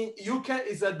 because in UK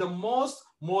is the most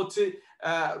multi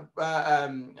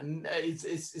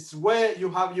it's where you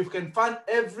can find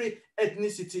every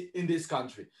ethnicity in this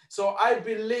country. So I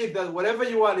believe that wherever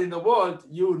you are in the world,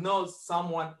 you know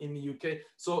someone in the UK.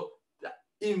 So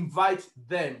invite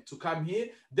them to come here.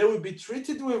 They will be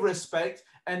treated with respect,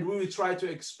 and we will try to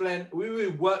explain. We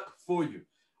will work for you.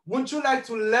 Wouldn't you like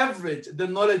to leverage the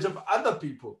knowledge of other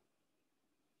people?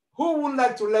 Who would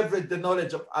like to leverage the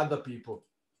knowledge of other people?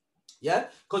 Yeah,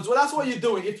 because that's what you're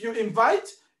doing. If you invite,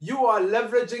 you are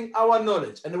leveraging our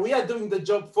knowledge, and we are doing the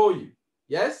job for you.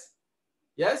 Yes?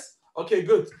 Yes? Okay,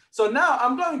 good. So now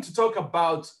I'm going to talk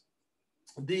about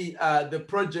the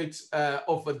project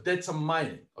of data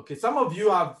mining. Okay, some of you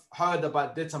have heard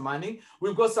about data mining.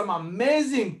 We've got some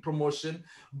amazing promotion,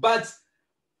 but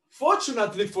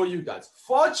fortunately for you guys,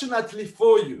 fortunately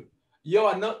for you, you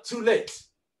are not too late.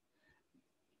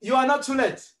 You are not too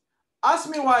late. Ask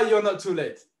me why you're not too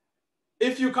late.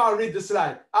 If you can't read the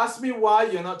slide, ask me why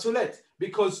you're not too late.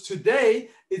 Because today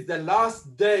is the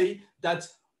last day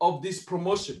of this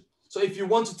promotion. So if you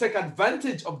want to take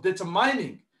advantage of data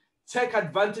mining, take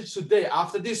advantage today.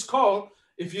 After this call,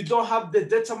 if you don't have the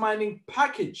data mining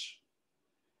package,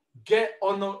 get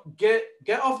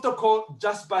off the call,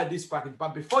 just buy this package.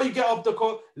 But before you get off the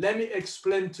call, let me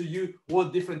explain to you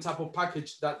what different type of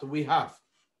package that we have.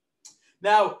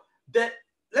 Now,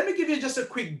 let me give you just a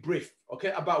quick brief,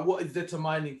 okay, about what is data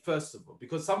mining first of all,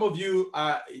 because some of you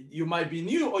you might be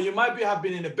new, or you might have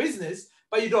been in a business,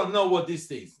 but you don't know what this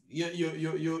is.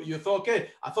 You thought, okay,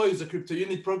 I thought it was a crypto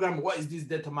unit program. What is this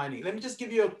data mining? Let me just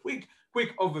give you a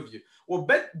quick overview. Well,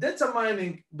 data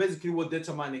mining, basically what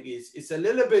data mining is, it's a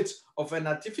little bit of an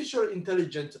artificial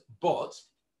intelligence bot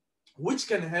which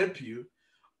can help you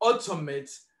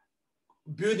automate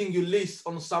building your list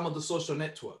on some of the social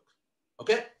network.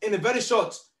 Okay, in a very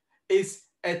short, it's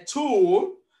a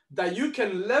tool that you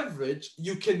can leverage,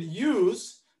 you can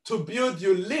use to build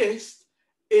your list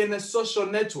in a social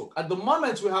network. At the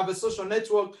moment, we have a social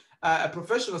network, a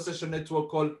professional social network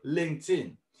called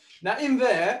LinkedIn. Now in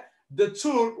there, the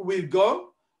tool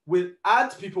will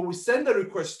add people, will send a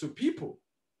request to people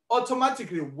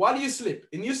automatically while you sleep.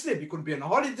 In your sleep, you could be on a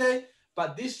holiday,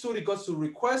 but this tool goes to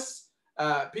request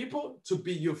people to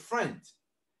be your friend,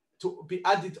 to be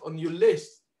added on your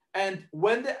list. And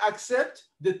when they accept,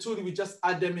 the tool will just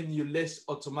add them in your list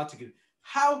automatically.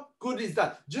 How good is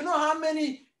that? Do you know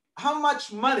how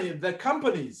much money the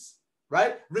companies,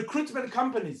 right? Recruitment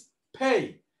companies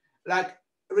pay, like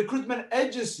recruitment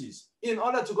agencies, in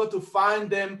order to go to find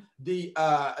them the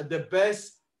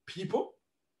best people,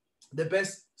 the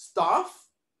best staff?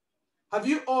 Have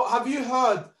you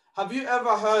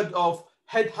ever heard of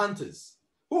headhunters?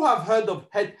 Who have heard of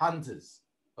headhunters?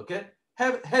 Okay,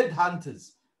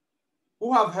 headhunters.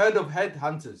 Who have heard of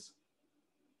headhunters?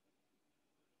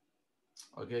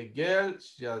 Okay, girl,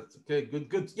 yes, okay,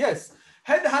 good. Yes,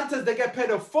 headhunters, they get paid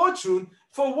a fortune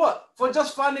for what? For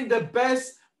just finding the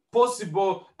best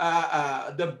possible,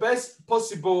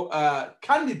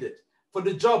 candidate for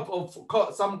the job of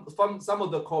some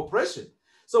of the corporation.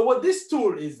 So what this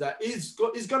tool is that is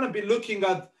going to be looking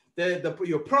at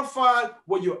your profile,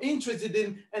 what you're interested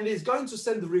in, and is going to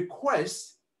send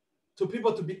requests to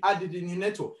people to be added in your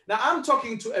network. Now, I'm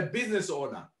talking to a business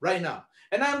owner right now,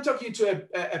 and I'm talking to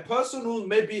a person who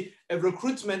may be a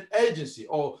recruitment agency,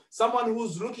 or someone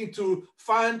who's looking to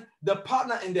find the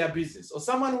partner in their business, or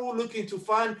someone who's looking to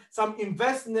find some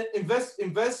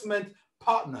investment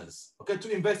partners, okay, to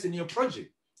invest in your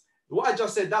project. What I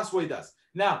just said, that's what it does.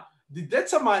 Now, the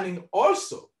data mining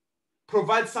also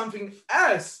provides something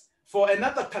else for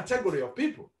another category of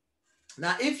people.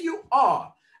 Now, if you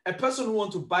are a person who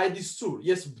wants to buy this tool,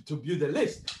 yes, to build a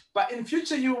list, but in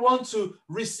future you want to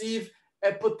receive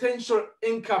a potential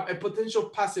income, a potential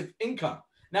passive income.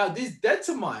 Now, this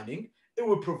data mining, it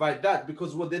will provide that,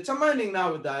 because what data mining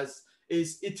now does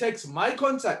is it takes my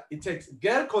contact, it takes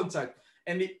their contact,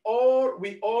 and we all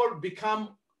become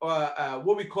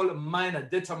what we call a miner,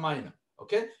 data miner.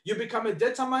 Okay, you become a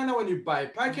data miner when you buy a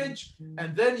package,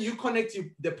 and then you connect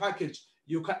the package.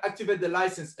 You can activate the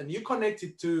license and you connect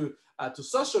it to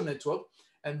social network,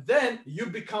 and then you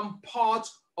become part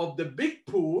of the big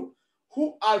pool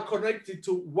who are connected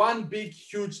to one big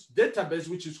huge database,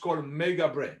 which is called Mega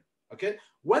Brain. Okay,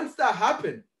 once that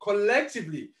happens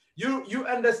collectively, you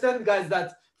understand, guys,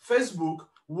 that Facebook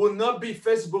will not be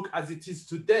Facebook as it is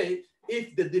today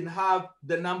if they didn't have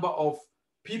the number of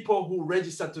people who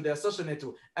register to their social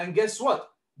network. And guess what?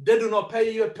 They do not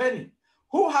pay you a penny.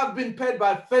 Who have been paid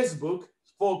by Facebook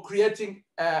for creating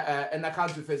an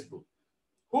account with Facebook?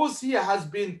 Who's here has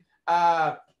been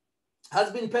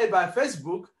paid by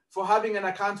Facebook for having an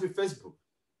account with Facebook?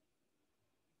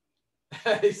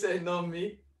 He said, no,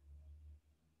 me.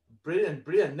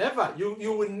 Brilliant. Never.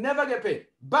 You will never get paid.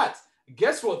 But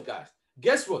guess what, guys?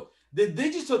 Guess what? The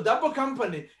Digital Double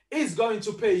Company is going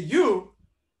to pay you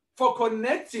for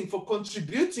connecting, for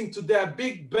contributing to their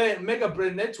big Mega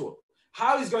Brain network.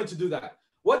 How is going to do that?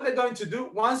 What they're going to do,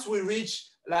 once we reach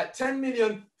like 10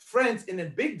 million friends in a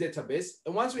big database,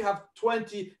 and once we have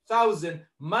 20,000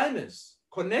 miners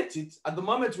connected, at the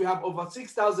moment we have over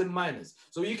 6,000 miners.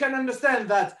 So you can understand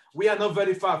that we are not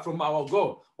very far from our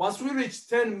goal. Once we reach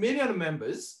 10 million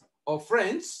members or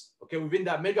friends, okay, within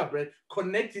that Mega Brain,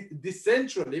 connected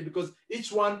decentrally, because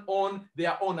each one on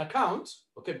their own account,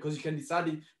 okay, because you can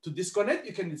decide to disconnect,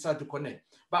 you can decide to connect.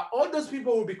 But all those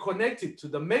people will be connected to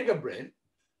the Mega Brain.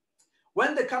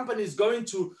 When the company is going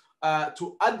to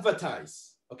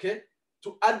advertise, okay,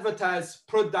 to advertise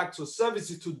products or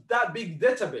services to that big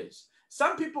database,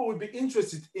 some people will be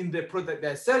interested in the product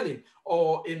they're selling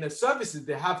or in the services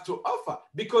they have to offer,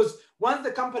 because once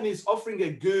the company is offering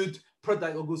a good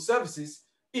product or good services,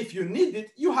 if you need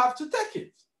it, you have to take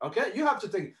it. Okay, you have to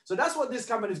take it. So that's what this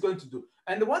company is going to do.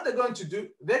 And what they're going to do,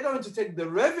 they're going to take the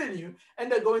revenue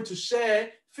and they're going to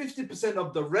share 50%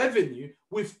 of the revenue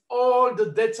with all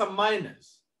the data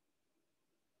miners.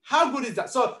 How good is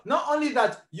that? So not only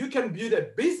that you can build a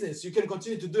business, you can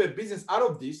continue to do a business out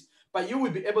of this, but you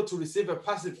will be able to receive a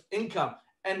passive income.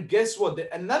 And guess what?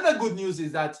 Another good news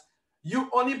is that you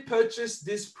only purchase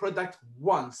this product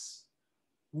once.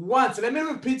 Let me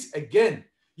repeat again.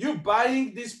 You're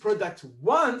buying this product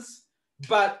once,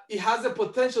 but it has the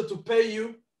potential to pay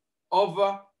you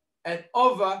over and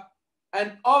over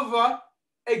and over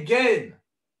again.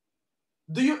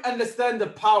 Do you understand the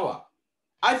power?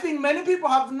 I think many people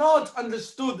have not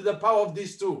understood the power of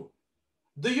this tool.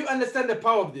 Do you understand the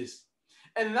power of this?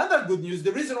 And another good news,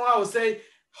 the reason why I was saying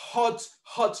hot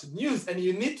news, and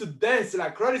you need to dance,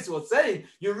 like Chloris was saying,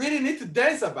 you really need to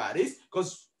dance about this,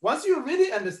 because once you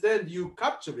really understand, you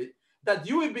capture it, that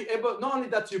you will be able, not only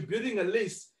that you're building a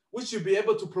list, which you'll be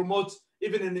able to promote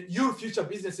even in your future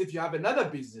business, if you have another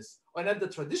business or another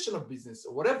traditional business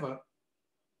or whatever,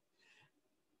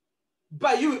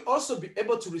 but you will also be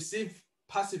able to receive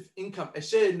passive income, a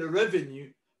share in the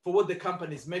revenue for what the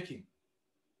company is making.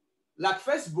 like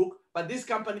Facebook, but this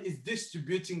company is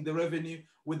distributing the revenue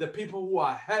with the people who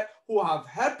are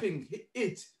helping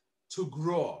it to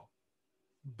grow.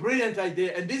 Brilliant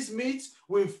idea. And this meets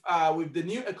with the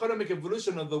new economic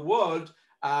evolution of the world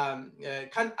kind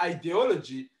of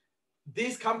ideology.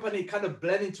 This company kind of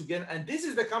blending together. And this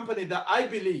is the company that I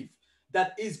believe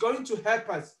that is going to help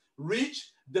us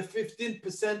reach the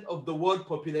 15% of the world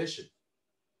population.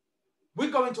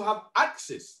 We're going to have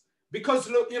access because,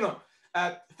 look,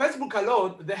 Facebook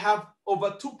alone, they have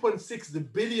over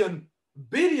 2.6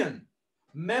 billion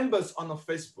members on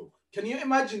Facebook. Can you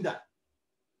imagine that?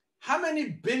 How many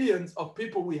billions of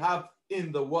people we have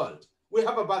in the world? We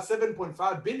have about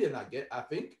 7.5 billion, I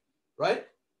think, right?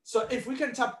 So if we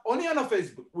can tap only on a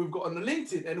Facebook, we've got on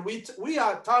LinkedIn, and we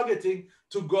are targeting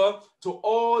to go to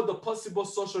all the possible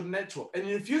social network. And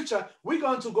in the future, we're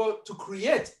going to go to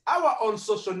create our own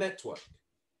social network.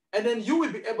 And then you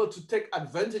will be able to take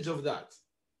advantage of that.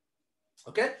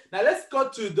 Okay, now let's go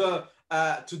to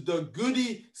the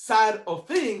goodie side of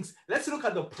things. Let's look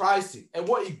at the pricing and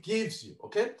what it gives you.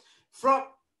 Okay, from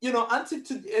until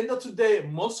to the end of today,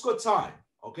 Moscow time.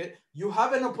 Okay, you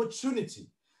have an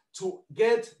opportunity to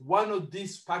get one of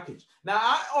these packages. Now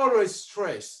I always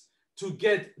stress to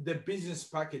get the business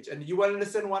package, and you will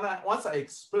understand once I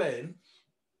explain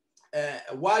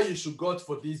why you should go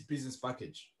for this business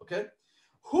package. Okay,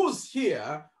 who's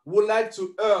here would like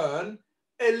to earn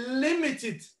a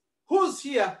limited? Who's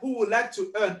here who would like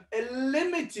to earn a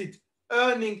limited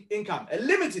earning income? A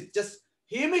limited, just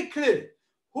hear me clearly.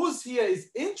 Who's here is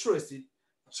interested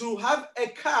to have a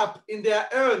cap in their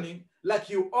earning like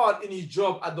you are in your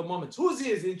job at the moment? Who's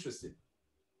here is interested?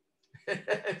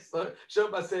 So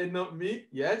Shoba said, not me.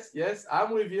 Yes,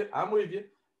 I'm with you.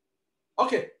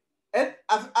 Okay, and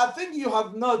I think you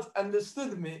have not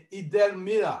understood me,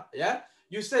 Idelmira. Yeah,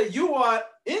 you say you are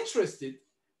interested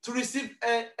to receive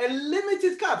a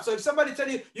limited cap. So if somebody tell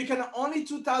you you can only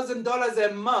 $2,000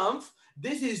 a month,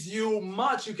 this is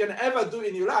much you can ever do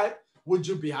in your life, would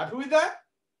you be happy with that?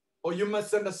 Or you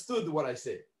misunderstood what I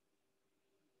said?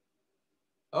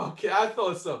 Okay, I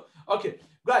thought so. Okay,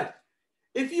 right.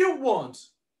 If you want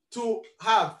to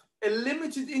have a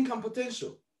limited income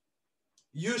potential,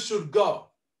 you should go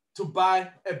to buy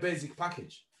a basic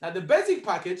package. Now the basic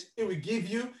package, it will give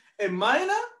you a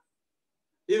miner.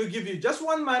 It will give you just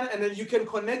one miner, and then you can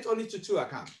connect only to 2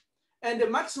 accounts. And the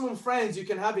maximum friends you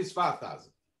can have is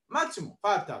 5,000. Maximum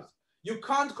 5,000. You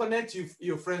can't connect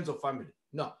your friends or family.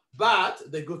 No. But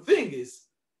the good thing is,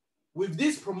 with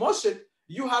this promotion,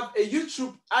 you have a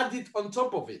YouTube added on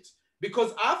top of it.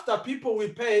 Because after, people will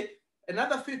pay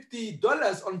another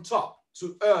 $50 on top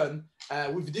to earn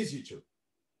with this YouTube.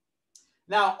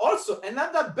 Now, also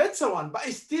another better one, but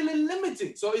it's still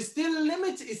limited. So it's still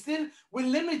limited. It still will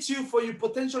limit you for your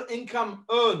potential income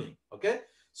earning. Okay.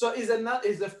 So it's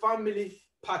a family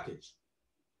package.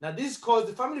 Now this cost,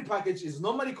 the family package is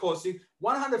normally costing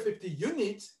 150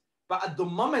 units, but at the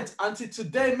moment, until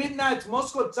today, midnight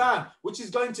Moscow time, which is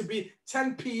going to be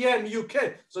 10 p.m.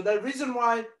 UK. So the reason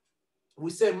why we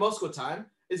say Moscow time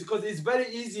is because it's very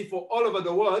easy for all over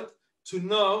the world to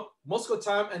know Moscow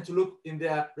time and to look in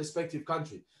their respective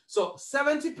country. So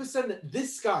 70%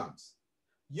 discounts.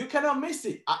 You cannot miss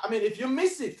it. I mean, if you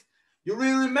miss it, you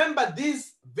will remember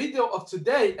this video of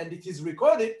today, and it is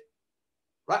recorded,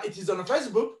 right? It is on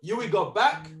Facebook. You will go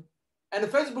back, and the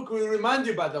Facebook will remind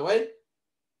you, by the way,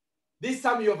 this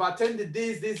time you have attended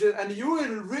this, and you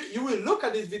will look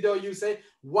at this video. You say,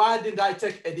 why didn't I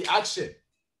take the action?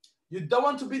 You don't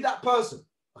want to be that person.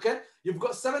 Okay, you've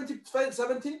got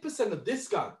 17% of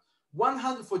discount,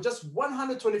 100 for just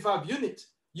 125 units.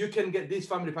 You can get this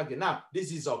family package. Now,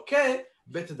 this is okay,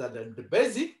 better than the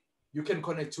basic. You can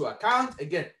connect 2 accounts.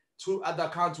 Again, 2 other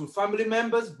accounts with family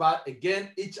members, but again,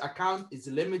 each account is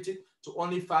limited to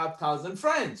only 5,000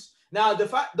 friends. Now,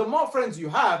 the more friends you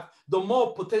have, the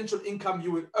more potential income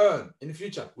you will earn in the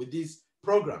future with this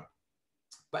program.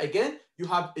 But again, you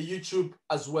have a YouTube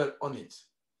as well on it.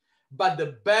 But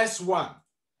the best one,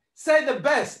 say the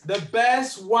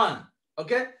best one,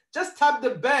 okay? Just type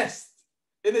the best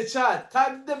in the chat.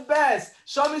 Type the best.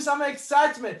 Show me some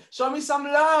excitement. Show me some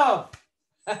love.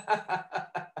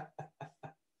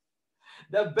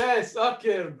 The best.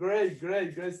 Okay,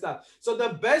 great stuff. So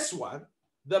the best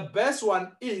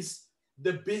one is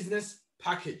the business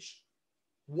package.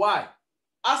 Why?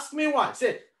 Ask me why.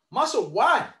 Say, Marshall,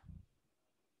 why?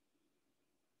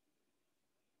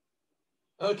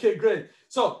 Okay, great.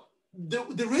 So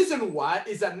the reason why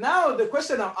is that now the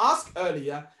question I asked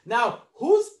earlier, now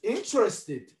who's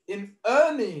interested in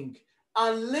earning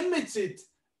unlimited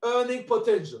earning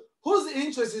potential? Who's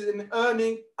interested in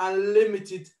earning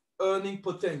unlimited earning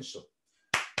potential?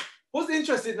 Who's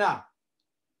interested now?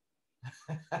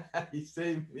 He's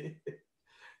saying me.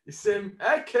 He's saying,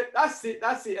 okay, that's it,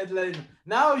 Adeline.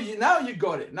 Now you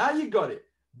got it. Now you got it.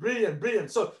 Brilliant,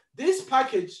 brilliant. So this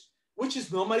package, which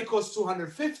is normally costs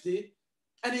 250,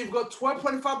 and you've got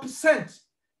 12.5%.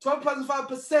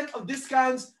 12.5% of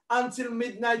discounts until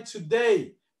midnight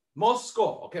today.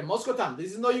 Moscow, okay, Moscow time.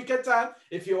 This is no UK time.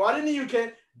 If you are in the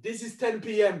UK, this is 10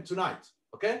 p.m. tonight,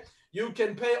 okay? You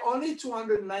can pay only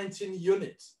 219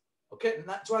 units, okay?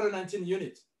 Not 219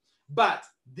 units. But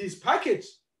this package,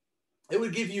 it will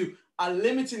give you a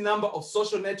limited number of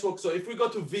social networks. So if we go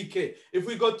to VK, if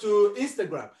we go to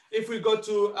Instagram, if we go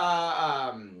to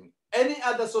any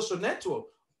other social network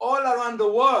all around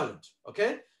the world,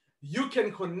 okay, you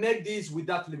can connect these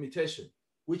without limitation,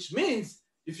 which means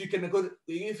if you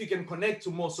can connect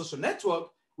to more social network,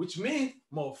 which means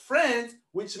more friends,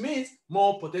 which means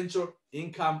more potential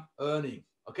income earning,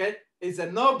 okay? It's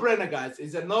a no-brainer, guys.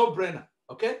 It's a no-brainer,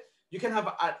 okay? You can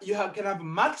have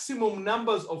maximum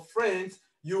numbers of friends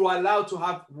you are allowed to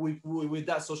have with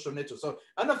that social network. So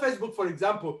on Facebook, for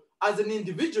example, as an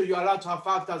individual, you're allowed to have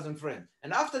 5,000 friends.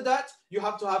 And after that, you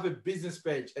have to have a business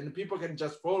page and people can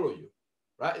just follow you,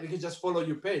 right? They can just follow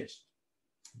your page.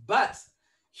 But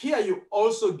here you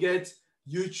also get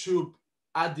YouTube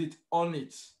added on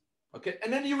it, okay?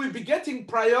 And then you will be getting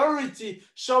priority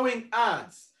showing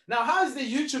ads. Now, how is the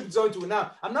YouTube going to?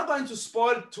 Now, I'm not going to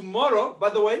spoil tomorrow, by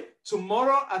the way.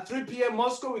 Tomorrow at 3 p.m.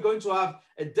 Moscow, we're going to have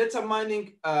a data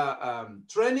mining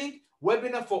training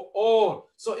webinar for all.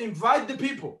 So invite the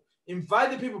people.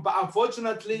 Invite the people. But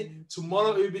unfortunately,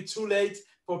 tomorrow it will be too late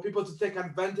for people to take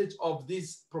advantage of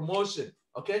this promotion,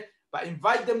 okay? But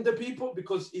invite them, the people,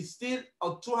 because it's still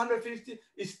at 250.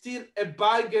 It's still a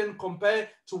bargain compared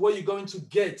to what you're going to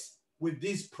get with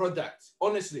these products.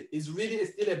 Honestly, it's really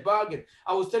still a bargain.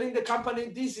 I was telling the company,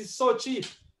 this is so cheap.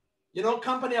 You know,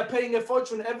 company are paying a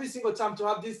fortune every single time to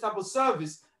have this type of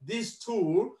service, this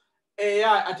tool,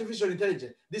 AI, artificial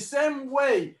intelligence. The same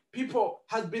way people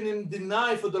have been in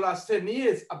denial for the last 10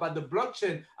 years about the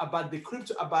blockchain, about the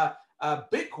crypto, about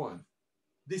Bitcoin.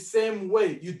 The same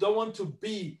way, you don't want to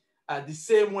be the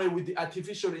same way with the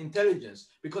artificial intelligence,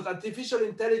 because artificial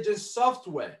intelligence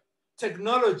software,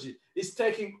 technology is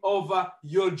taking over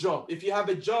your job. If you have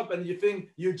a job and you think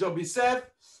your job is safe,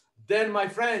 then my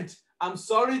friend, I'm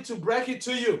sorry to break it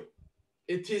to you.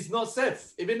 It is not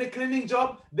safe. Even a cleaning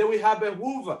job, they will have a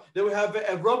hoover, they will have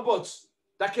a robot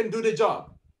that can do the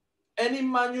job. Any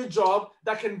manual job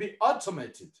that can be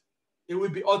automated, it will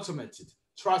be automated.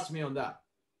 Trust me on that.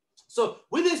 So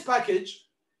with this package,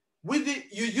 with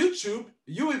your YouTube,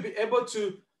 you will be able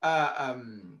to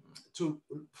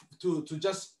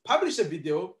just publish a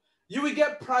video. You will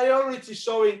get priority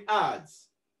showing ads.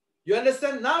 You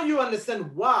understand? Now you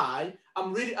understand why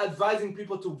I'm really advising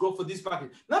people to go for this package.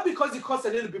 Not because it costs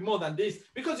a little bit more than this,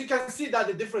 because you can see that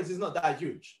the difference is not that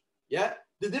huge. Yeah,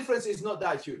 the difference is not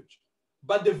that huge.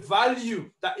 But the value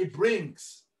that it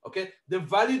brings, okay, the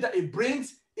value that it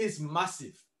brings is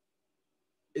massive.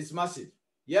 It's massive.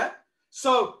 Yeah.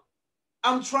 So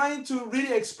I'm trying to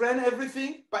really explain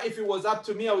everything, but if it was up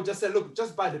to me, I would just say, look,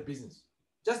 just buy the business.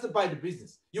 Just to buy the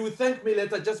business. You will thank me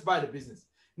later, just buy the business.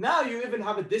 Now you even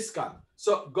have a discount.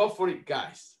 So go for it,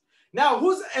 guys. Now,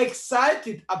 who's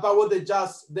excited about what they've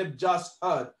just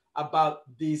heard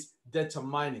about this data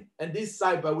mining and these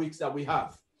cyber weeks that we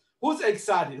have? Who's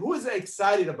excited? Who is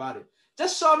excited about it?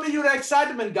 Just show me your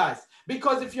excitement, guys.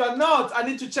 Because if you're not, I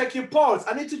need to check your pulse.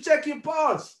 I need to check your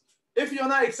pulse if you're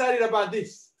not excited about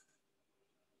this.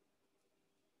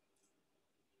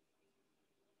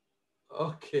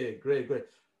 Okay, great, great.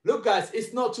 Look, guys,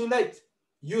 it's not too late.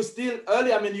 You're still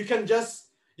early. I mean, you can just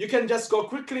go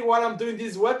quickly while I'm doing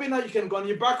this webinar. You can go on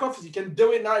your back office. You can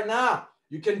do it right now.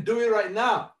 You can do it right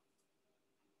now.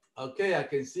 Okay, I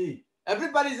can see.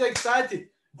 Everybody's excited.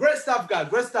 Great stuff, guys.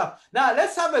 Great stuff. Now,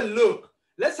 let's have a look.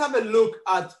 Let's have a look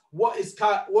at what is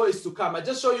to come. I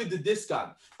just show you the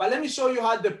discount, but let me show you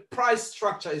how the price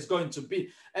structure is going to be.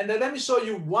 And then let me show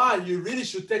you why you really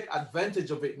should take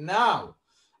advantage of it now.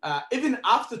 Even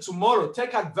after tomorrow,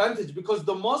 take advantage, because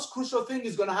the most crucial thing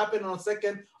is going to happen on the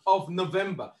 2nd of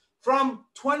November. From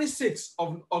 26th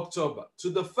of October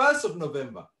to the 1st of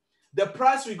November, the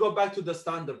price will go back to the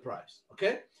standard price,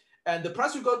 okay? And the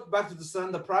price will go back to the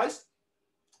standard price,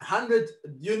 100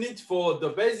 units for the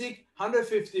basic,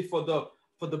 150 for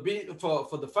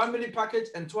the family package,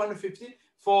 and 250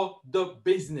 for the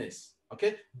business,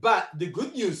 okay? But the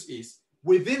good news is,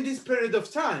 within this period of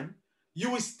time,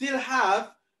 you will still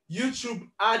have YouTube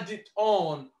added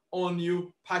on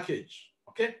your package,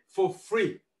 okay, for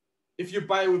free if you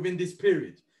buy within this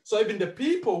period. So even the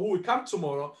people who will come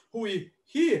tomorrow, who will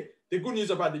hear the good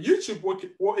news about the YouTube,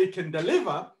 what it can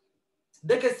deliver,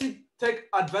 they can still take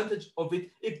advantage of it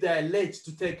if they are late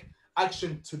to take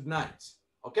action tonight.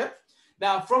 Okay.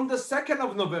 Now, from the 2nd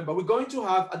of November, we're going to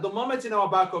have, at the moment in our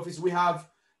back office, we have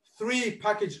 3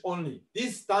 package only.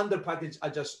 This standard package I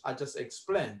just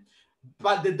explained,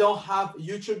 but they don't have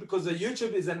YouTube because the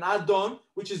YouTube is an add-on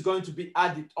which is going to be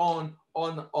added on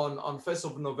 1st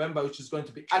of November, which is going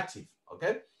to be active.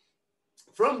 Okay.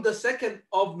 From the 2nd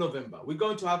of November, we're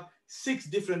going to have 6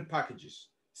 different packages,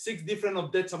 6 different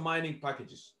of data mining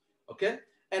packages. Okay.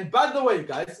 And by the way,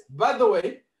 guys,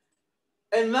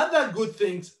 another good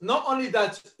thing, not only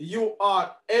that you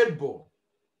are able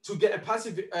to get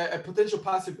a potential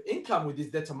passive income with this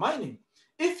data mining,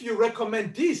 if you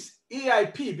recommend this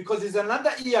EIP, because it's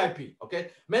another EIP,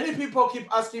 okay? Many people keep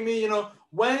asking me,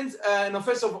 when's,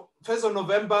 1st of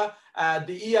November,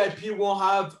 the EIP won't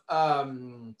have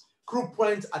group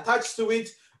points attached to it.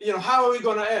 How are we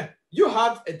gonna earn? You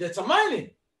have a data mining.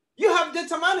 You have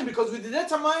data mining because with the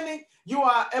data mining, you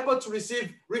are able to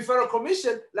receive referral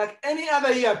commission like any other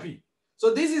ERP.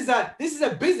 So this is a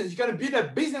business. You can build a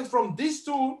business from this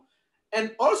tool,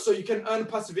 and also you can earn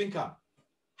passive income.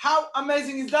 How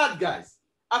amazing is that, guys?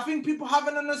 I think people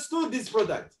haven't understood this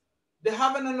product. They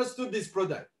haven't understood this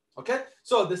product. Okay.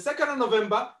 So the 2nd of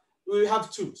November, we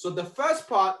have 2. So the first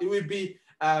part, it will be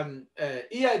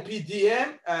EIP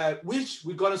DM, which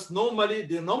we're gonna normally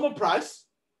the normal price.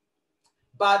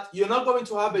 But you're not going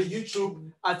to have a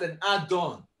YouTube as an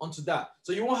add-on onto that.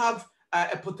 So you won't have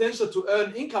a potential to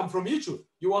earn income from YouTube.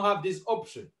 You won't have this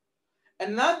option.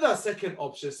 Another second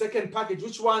option, second package,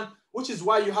 which is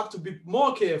why you have to be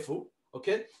more careful,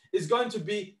 okay, is going to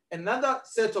be another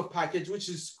set of package, which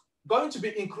is going to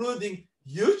be including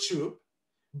YouTube,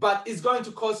 but it's going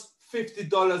to cost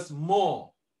 $50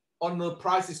 more on the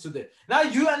prices today. Now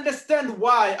you understand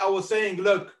why I was saying,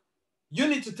 look, you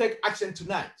need to take action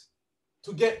tonight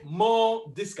to get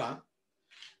more discount.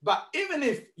 But even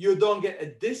if you don't get a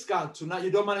discount tonight,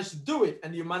 you don't manage to do it,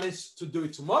 and you manage to do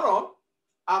it tomorrow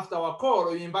after our call,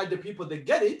 or you invite the people that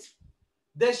get it,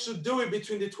 they should do it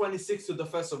between the 26th to the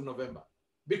 1st of November,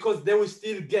 because they will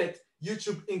still get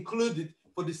YouTube included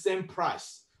for the same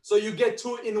price. So you get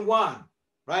 2 in 1,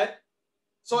 right?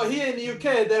 So here in the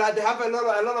UK, they have a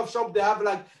lot of shops, they have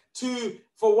like 2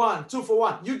 for 1, 2 for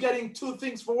 1. You're getting 2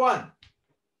 things for 1.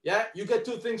 Yeah, you get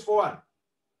 2 things for 1.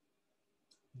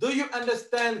 Do you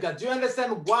understand, guys? Do you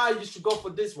understand why you should go for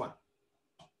this one?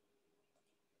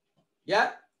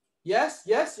 Yeah? Yes,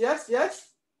 yes, yes, yes.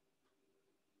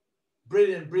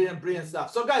 Brilliant, brilliant, brilliant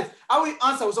stuff. So guys, I will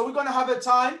answer. So we're going to have a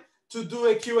time to do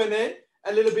a Q&A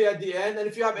a little bit at the end. And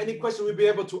if you have any question, we'll be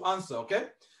able to answer, okay?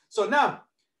 So now,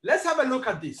 let's have a look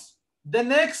at this. The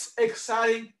next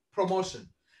exciting promotion.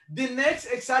 The next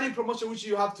exciting promotion which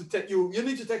you have to take, you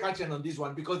need to take action on this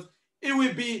one, because it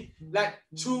will be like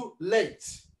too late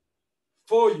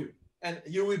for you, and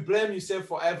you will blame yourself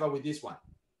forever with this one.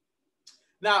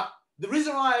 Now, the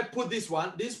reason why I put this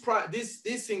one, these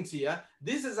things here,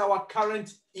 this is our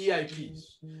current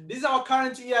EIPs. These are our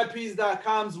current EIPs that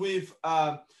comes with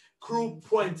crew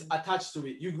points attached to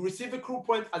it. You receive a crew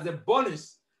point as a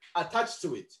bonus attached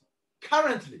to it.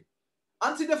 Currently,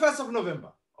 until the 1st of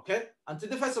November, okay? Until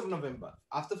the 1st of November.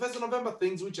 After 1st of November,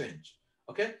 things will change,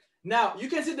 okay? Now, you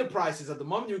can see the prices at the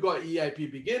moment. You've got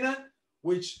EIP Beginner,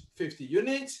 which 50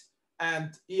 units,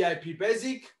 and EIP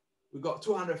Basic, we got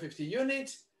 250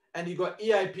 units, and you got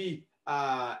EIP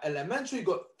Elementary, you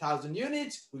got 1,000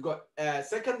 units, we got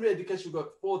Secondary Education, we got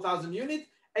 4,000 units,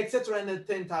 etc., and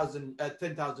then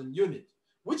 10,000 units,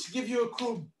 which give you a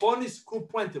crew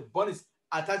point bonus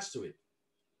attached to it.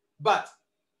 But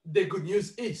the good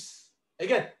news is,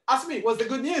 again, ask me, what's the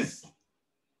good news?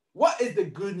 What is the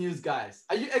good news, guys?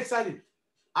 Are you excited?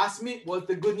 Ask me, what's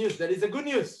the good news? There is a good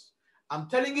news. I'm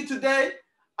telling you today,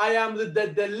 I am the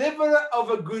deliverer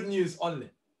of a good news only.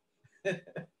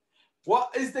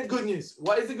 What is the good news?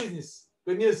 What is the good news?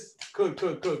 Good news. Cool,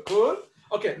 cool, cool, cool.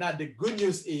 Okay, now the good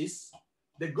news is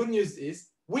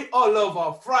we all love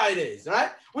our Fridays,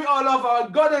 right? We all love our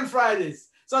Golden Fridays.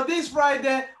 So this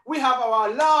Friday, we have our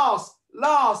last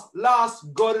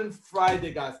Golden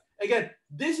Friday, guys. Again,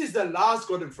 this is the last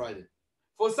Golden Friday.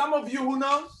 For some of you who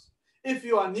knows, if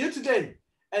you are new today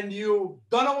and you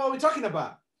don't know what we're talking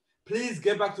about, please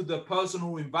get back to the person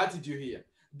who invited you here.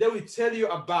 They will tell you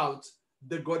about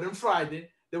the Golden Friday.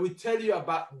 They will tell you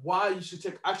about why you should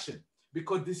take action,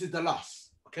 because this is the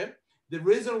last, okay? The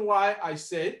reason why I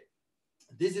say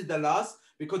this is the last,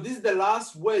 because this is the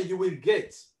last where you will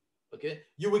get, okay?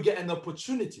 You will get an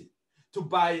opportunity to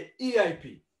buy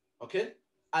EIP, okay?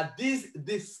 At this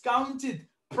discounted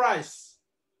price,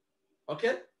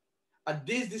 okay? At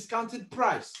this discounted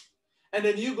price. And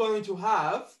then you're going to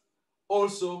have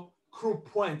also crew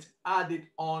point added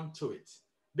on to it.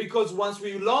 Because once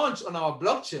we launch on our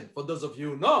blockchain, for those of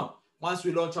you who know, once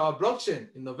we launch our blockchain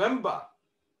in November,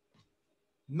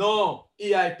 no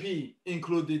EIP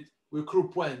included with crew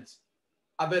point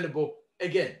available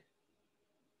again.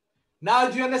 Now,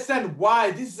 do you understand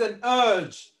why this is an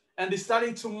urge and it's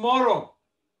starting tomorrow?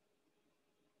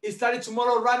 It's starting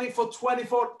tomorrow, running for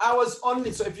 24 hours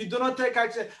only. So if you do not take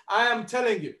action, I am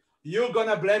telling you, you're going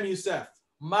to blame yourself.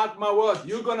 Mark my word,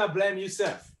 you're going to blame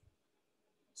yourself.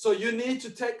 So you need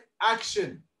to take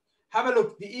action. Have a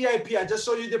look. The EIP, I just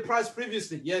showed you the price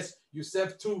previously. Yes, you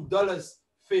save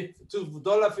 $2.50. So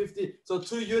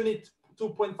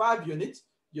 2.5 units.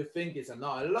 You think it's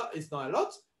not a lot. It's not a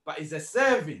lot, but it's a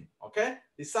saving. Okay,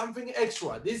 it's something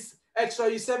extra. This extra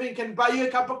you saving can buy you a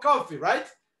cup of coffee, right?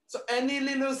 So any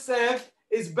little save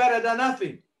is better than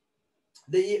nothing.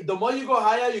 The more you go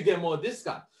higher, you get more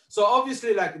discount. So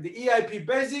obviously, like the EIP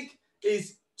basic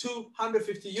is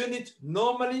 250 units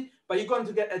normally, but you're going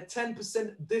to get a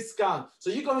 10% discount. So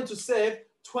you're going to save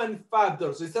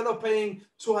 $25. So instead of paying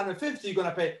 250, you're going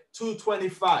to pay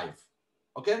 225.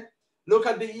 Okay. Look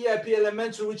at the EIP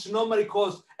elementary, which normally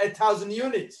costs 1,000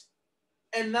 units.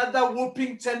 Another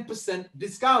whooping 10%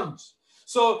 discount.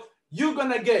 So you're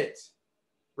going to get,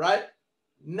 right,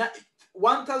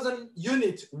 1,000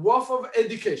 units worth of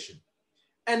education.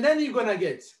 And then you're going to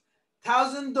get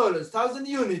 $1,000, 1,000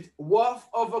 units worth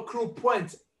of accrue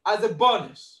points as a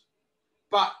bonus.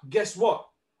 But guess what?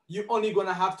 You're only going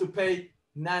to have to pay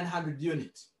 900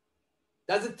 units.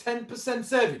 That's a 10%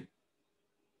 saving,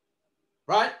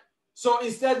 right? So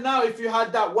instead now, if you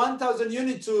had that 1,000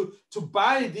 units to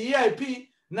buy the EIP,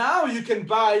 now you can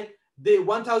buy the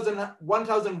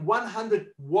 1,100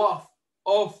 worth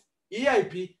of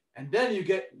EIP, and then you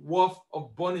get worth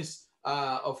of bonus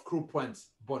of crew points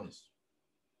bonus.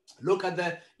 Look at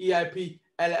the EIP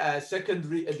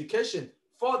secondary education,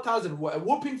 4,000, a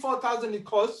whooping 4,000 it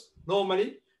costs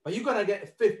normally, but you're gonna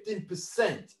get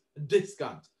 15%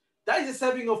 discount. That is a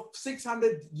saving of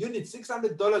 600 units,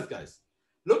 $600, guys.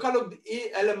 Look at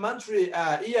the elementary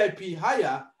EIP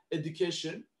higher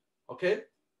education, okay,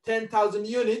 10,000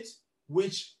 units,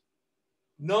 which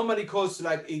normally costs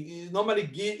like it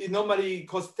normally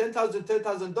costs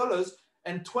 $10,000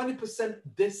 and 20%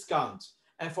 discount,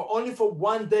 and only for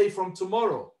 1 day from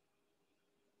tomorrow,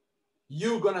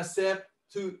 you're gonna save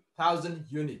 2,000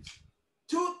 units.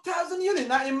 2,000 units.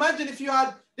 Now imagine if you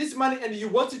had this money and you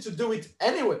wanted to do it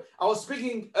anyway. I was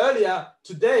speaking earlier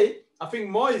today. I think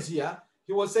Mo is here.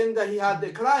 He was saying that he had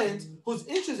a client who's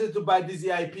interested to buy this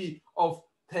EIP of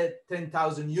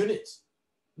 10,000 units.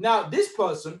 Now, this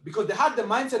person, because they had the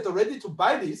mindset already to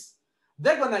buy this,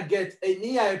 they're going to get an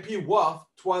EIP worth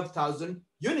 12,000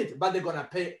 units, but they're going to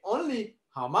pay only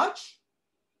how much?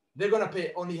 They're going to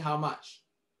pay only how much?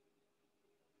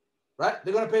 Right?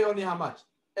 They're going to pay only how much?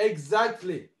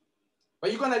 Exactly.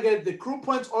 But you're going to get the crew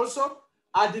points also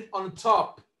added on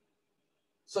top.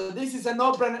 So this is a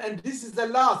no-brainer, and this is the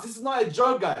last. This is not a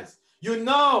joke, guys. You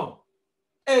know,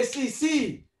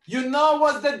 ACC, you know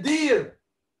what's the deal,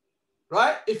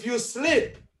 right? If you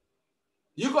sleep,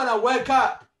 you're gonna wake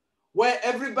up where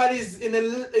everybody's in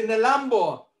a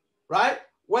Lambo, right?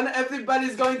 When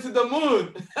everybody's going to the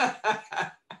moon,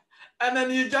 and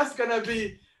then you're just gonna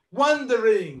be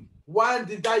wondering, why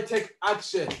did I take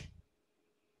action?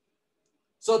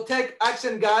 So take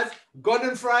action, guys.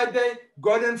 Golden Friday,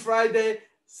 Golden Friday.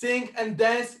 Sing and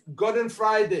dance, Golden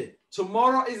Friday.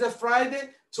 Tomorrow is a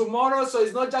Friday. Tomorrow, so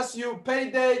it's not just you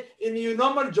payday in your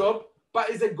normal job, but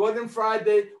it's a Golden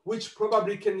Friday, which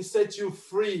probably can set you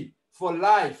free for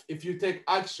life if you take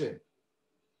action.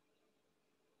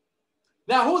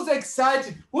 Now, who's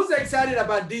excited? Who's excited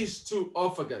about these two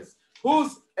offers, guys?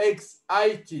 Who's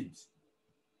excited?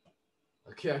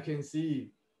 Okay, I can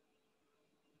see.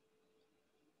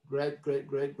 Great, great,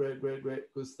 great, great, great,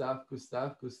 great. Good stuff, good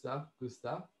stuff, good stuff, good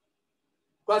stuff.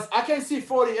 Because I can see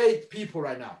 48 people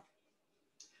right now.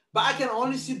 But I can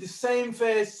only see the same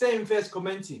face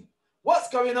commenting. What's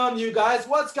going on, you guys?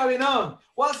 What's going on?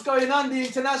 What's going on, the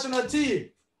international team?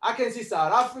 I can see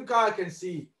South Africa. I can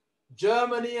see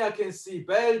Germany. I can see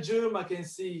Belgium. I can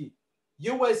see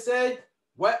USA.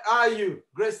 Where are you?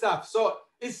 Great stuff. So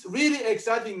it's really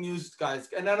exciting news, guys.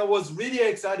 And I was really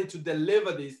excited to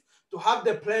deliver this, to have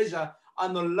the pleasure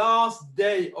on the last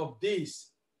day of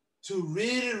this to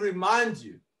really remind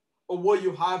you of what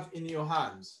you have in your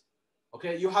hands.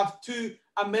 Okay, you have two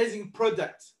amazing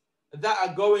products that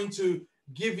are going to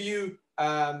give you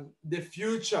the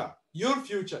future, your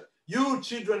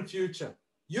children's future.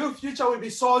 Your future will be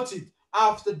sorted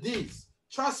after this.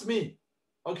 Trust me,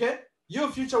 okay? Your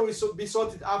future will be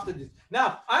sorted after this.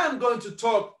 Now, I am going to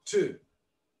talk to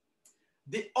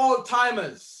the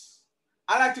old-timers.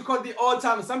 I like to call the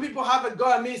old-timers. Some people have a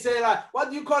go at me, say like, what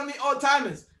do you call me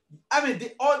old-timers? I mean,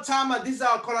 the old-timer, these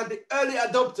are called the early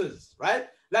adopters, right?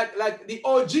 Like the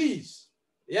OGs,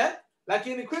 yeah? Like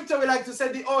in crypto, we like to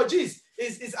say the OGs.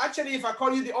 Is actually, if I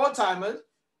call you the old-timers,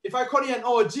 if I call you an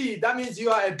OG, that means you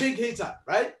are a big hitter,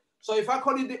 right? So if I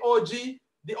call you the OG,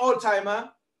 the old-timer,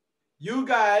 you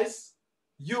guys,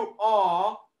 you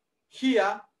are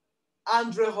here,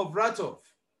 Andrei Hovratov.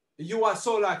 You are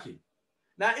so lucky.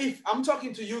 Now, if I'm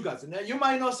talking to you guys, now you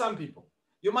might know some people.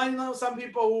 You might know some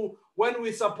people who, when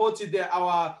we supported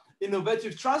our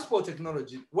innovative transport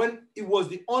technology, when it was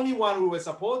the only one we were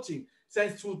supporting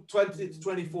since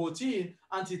 2014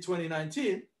 until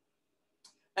 2019,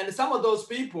 and some of those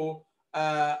people,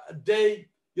 they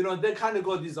kind of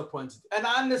got disappointed. And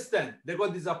I understand they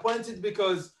got disappointed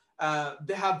because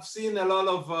they have seen a lot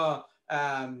of,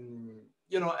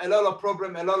 a lot of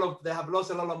problem, they have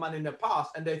lost a lot of money in the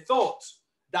past, and they thought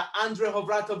that Andrei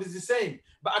Hovratov is the same.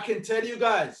 But I can tell you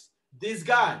guys, this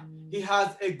guy, he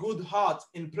has a good heart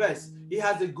in place. He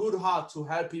has a good heart to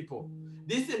help people.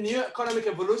 This new economic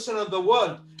evolution of the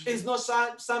world is not some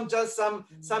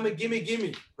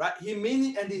gimme, right? He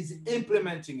means it and he's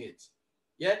implementing it.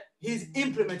 Yeah, he's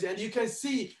implementing, and you can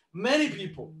see many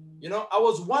people. I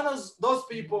was one of those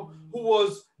people who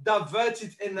was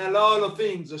diverted in a lot of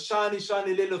things, shiny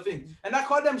little things. And I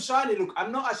call them shiny. Look,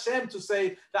 I'm not ashamed to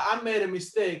say that I made a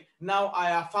mistake. Now I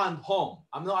have found home.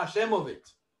 I'm not ashamed of it.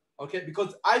 Okay,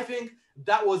 because I think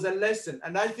that was a lesson.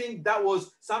 And I think that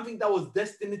was something that was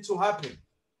destined to happen.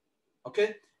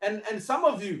 Okay, and some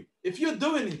of you, if you're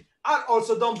doing it, I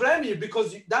also don't blame you,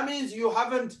 because that means you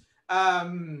haven't,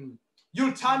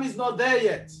 your time is not there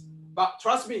yet. But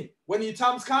trust me, when your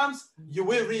time comes, you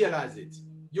will realize it.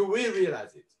 You will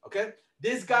realize it, okay?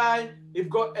 This guy, he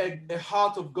got a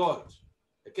heart of God,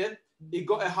 okay? He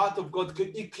got a heart of God.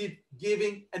 He keep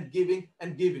giving and giving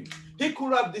and giving. He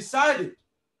could have decided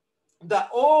that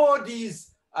all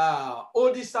these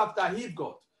stuff that he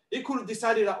got, he could have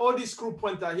decided that all these screw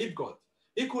points that he got,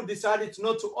 he could decide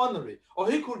not to honor it, or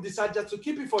he could decide just to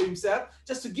keep it for himself,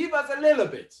 just to give us a little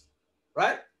bit,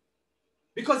 right?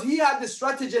 Because he had the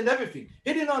strategy and everything.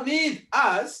 He did not need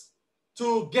us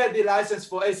to get the license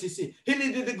for SEC. He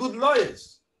needed the good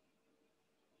lawyers.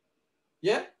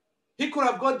 Yeah? He could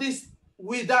have got this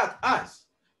without us.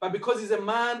 But because he's a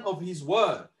man of his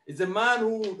word, he's a man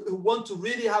who wants to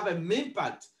really have an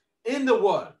impact in the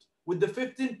world, with the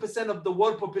 15% of the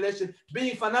world population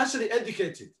being financially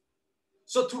educated.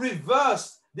 So to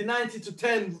reverse the 90 to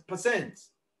 10%,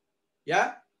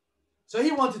 yeah? So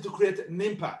he wanted to create an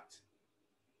impact.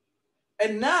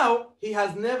 And now he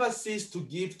has never ceased to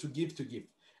give.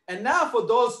 And now for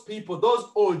those people, those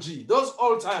OG, those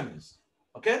old-timers,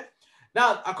 okay?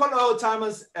 Now, I call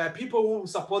old-timers people who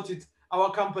supported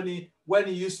our company when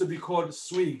it used to be called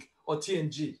SWIG or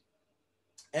TNG.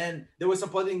 And they were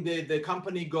supporting the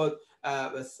company got,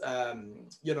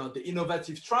 the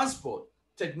innovative transport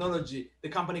technology, the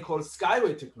company called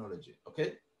Skyway Technology,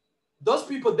 okay? Those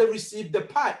people, they received the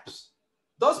pipes.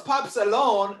 Those pipes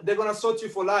alone, they're going to sort you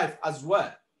for life as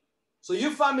well. So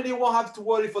your family won't have to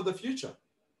worry for the future.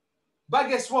 But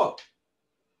guess what?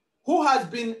 Who has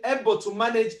been able to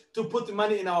manage to put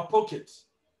money in our pockets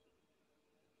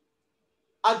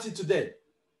until today?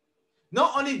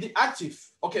 Not only the active.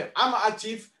 Okay, I'm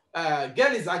active.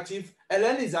 Gail is active.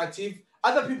 Ellen is active.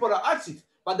 Other people are active.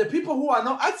 But the people who are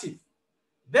not active,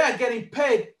 they are getting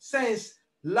paid since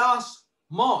last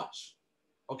March.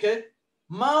 Okay?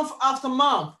 Month after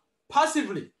month,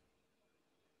 passively.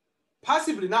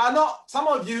 Now, I know some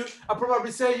of you are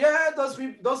probably saying, yeah,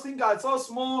 those things are so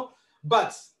small.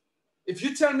 But if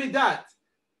you tell me that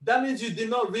means you did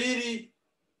not really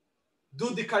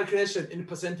do the calculation in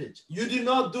percentage. You did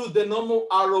not do the normal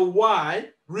ROI,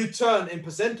 return in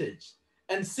percentage,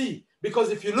 and see. Because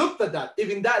if you looked at that,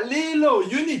 even that little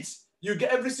unit you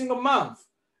get every single month,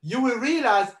 you will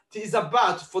realize it is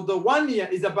about, for the 1 year,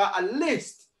 is about at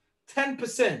least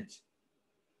 10%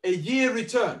 a year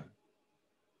return.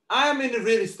 I am in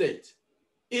real estate.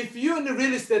 If you're in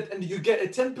real estate and you get a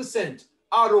 10%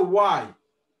 ROI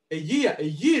a year, a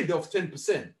yield of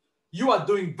 10%, you are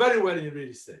doing very well in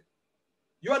real estate.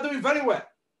 You are doing very well.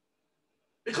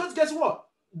 Because guess what?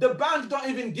 The bank don't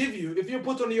even give you, if you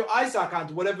put on your ISA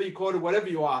account, whatever you call it, whatever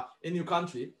you are in your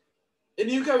country, in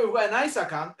the UK, we've got an ISA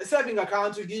account, a saving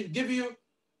account to give you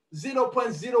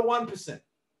 0.01%.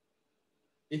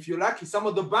 If you're lucky, some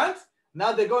of the banks,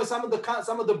 now they're going, some of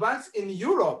the banks in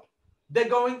Europe, they're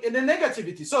going in a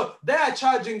negativity. So they are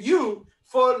charging you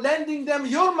for lending them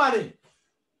your money.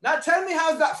 Now tell me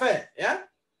how is that fair? Yeah?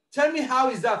 Tell me how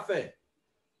is that fair?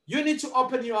 You need to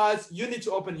open your eyes. You need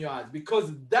to open your eyes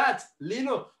because that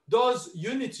little, those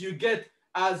units you get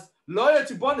as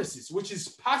loyalty bonuses, which is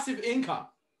passive income.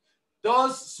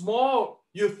 Those small,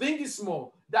 you think is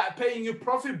small, that paying you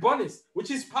profit bonus,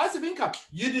 which is passive income.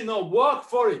 You did not work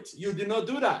for it. You did not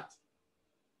do that.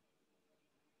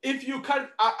 If you can,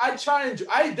 I challenge you,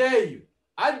 I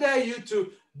dare you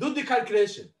to do the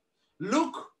calculation.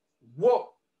 Look what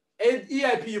an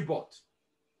EIP you bought.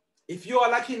 If you are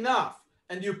lucky enough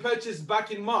and you purchased back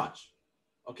in March,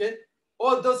 okay,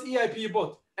 all those EIP you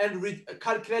bought and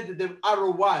calculated the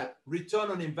ROI, return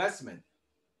on investment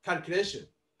calculation,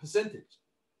 percentage,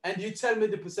 and you tell me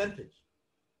the percentage,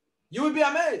 you will be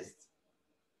amazed.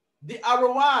 The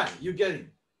ROI you're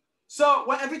getting. So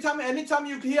anytime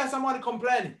you hear someone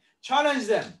complaining, challenge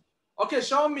them. Okay,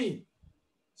 show me.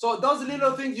 So those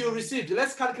little things you received,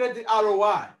 let's calculate the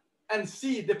ROI and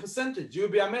see the percentage. You'll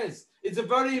be amazed. It's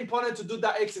very important to do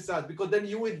that exercise because then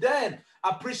you will then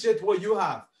appreciate what you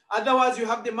have. Otherwise, you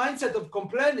have the mindset of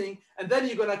complaining and then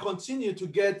you're going to continue to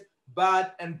get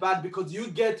bad and bad because you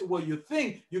get what you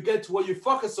think, you get what you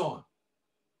focus on.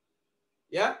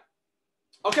 Yeah?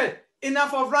 Okay,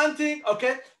 enough of ranting,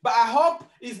 okay? But I hope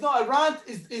it's not a rant,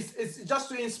 it's just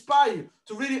to inspire you,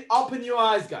 to really open your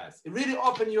eyes, guys. It really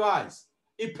open your eyes.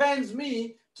 It pains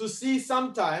me to see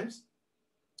sometimes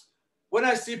when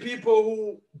I see people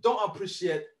who don't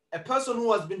appreciate a person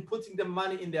who has been putting the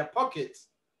money in their pocket,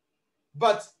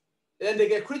 but then they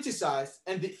get criticized,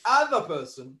 and the other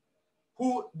person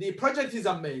who the project is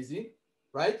amazing,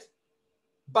 right?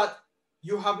 But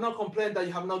you have not complained that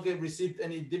you have not received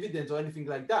any dividends or anything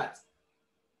like that.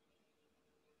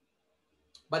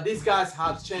 But these guys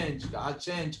have changed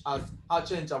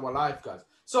our life, guys.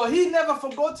 So he never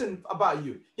forgotten about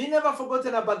you. He never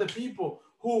forgotten about the people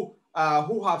who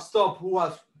have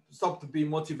stopped to be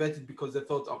motivated because they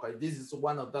thought, okay, this is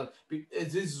one of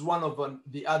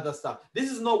the other stuff. This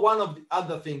is not one of the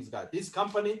other things, guys. This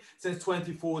company since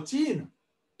 2014,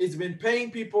 it's been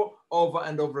paying people over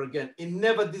and over again. It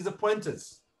never disappointed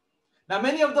us. Now,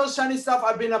 many of those shiny stuff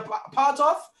I've been a part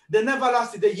of, they never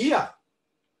lasted a year.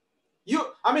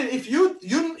 If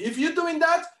you're doing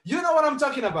that, you know what I'm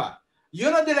talking about. You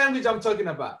know the language I'm talking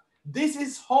about. This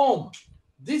is home.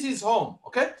 This is home,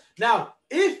 okay? Now,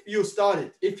 if you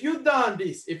started, if you've done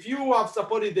this, if you have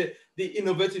supported the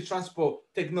innovative transport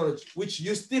technology, which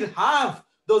you still have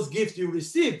those gifts you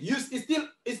received, it's still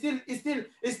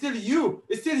you,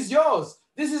 it's still yours.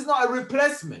 This is not a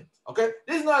replacement, okay?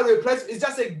 This is not a replacement, it's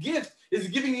just a gift. It's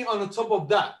giving you on the top of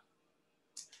that.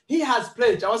 He has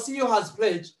pledged, our CEO has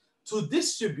pledged to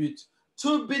distribute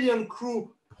 2 billion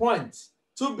crew points,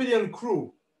 2 billion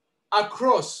crew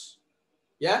across,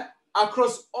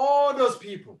 across all those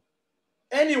people.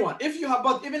 Anyone, if you have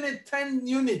bought even a 10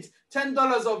 unit,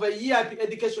 $10 of a EIP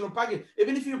educational package,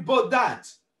 even if you bought that,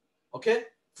 okay,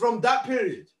 from that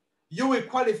period, you will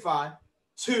qualify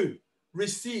to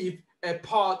receive a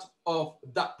part of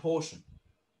that portion.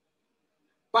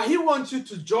 But he wants you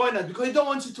to join us because he don't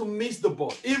want you to miss the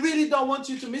boat. He really don't want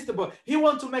you to miss the boat. He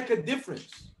wants to make a difference.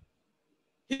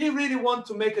 He really wants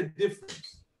to make a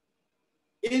difference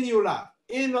in your life,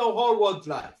 in the whole world's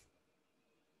life.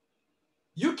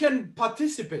 You can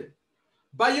participate,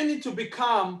 but you need to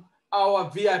become our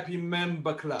VIP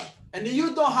member club. And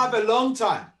you don't have a long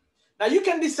time. Now you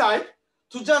can decide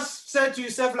to just say to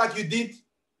yourself like you did.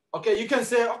 Okay, you can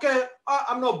say, okay,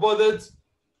 I'm not bothered.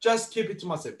 Just keep it to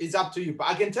myself. It's up to you. But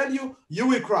I can tell you, you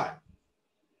will cry.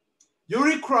 You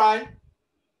will cry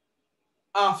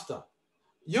after.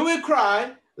 You will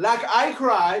cry like I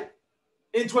cried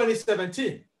in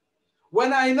 2017.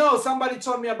 When I know somebody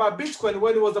told me about Bitcoin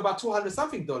when it was about $200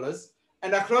 something,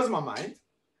 and I closed my mind.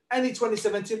 And in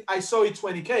 2017, I saw it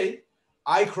 20K,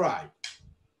 I cried.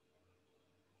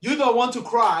 You don't want to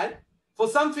cry for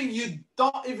something you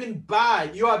don't even buy.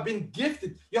 You have been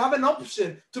gifted. You have an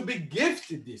option to be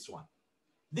gifted this one.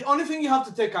 The only thing you have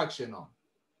to take action on,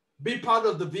 be part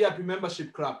of the VIP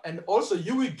membership club. And also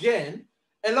you will gain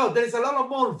a lot. There is a lot of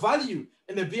more value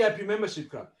in the VIP membership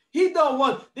club.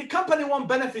 The company won't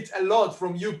benefit a lot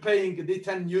from you paying the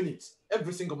 10 units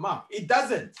every single month. It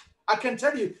doesn't. I can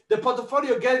tell you, the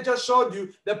portfolio Gail just showed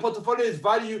you, the portfolio is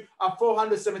valued at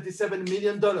 $477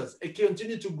 million. It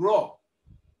continues to grow.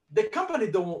 The company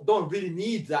don't really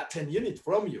need that 10 units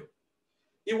from you.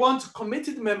 It wants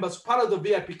committed members, part of the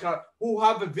VIP club, who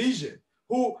have a vision,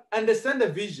 who understand the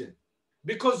vision.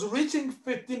 Because reaching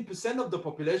 15% of the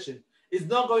population is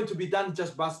not going to be done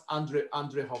just by Andrei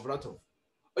Hovratov.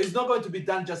 It's not going to be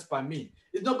done just by me.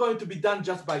 It's not going to be done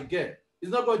just by Gail.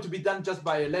 It's not going to be done just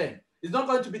by Elaine. It's not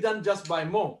going to be done just by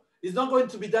Mo. It's not going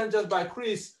to be done just by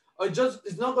Chris, or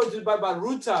it's not going to be by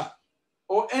Ruta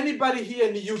or anybody here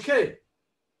in the UK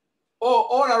or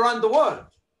all around the world.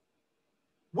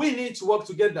 We need to work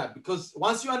together, because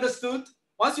once you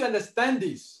understand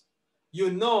this,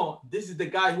 you know this is the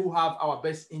guy who have our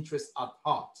best interests at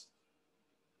heart.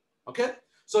 Okay?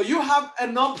 So you have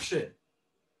an option.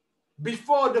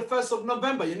 Before the 1st of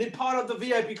November, you need part of the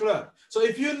VIP club. So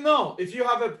if you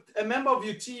have a member of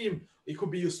your team, it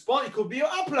could be your sponsor, it could be your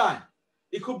upline,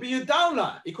 it could be your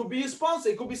downline, it could be your sponsor,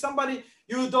 it could be somebody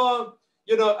you don't,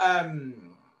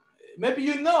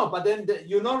 maybe but then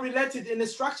you're not related in the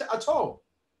structure at all.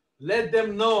 Let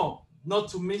them know not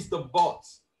to miss the boat.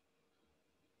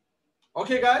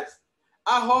 Okay, guys?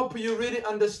 I hope you really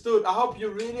understood. I hope you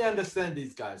really understand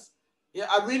these guys. Yeah,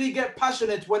 I really get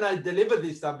passionate when I deliver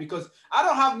this stuff, because I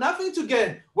don't have nothing to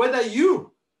gain whether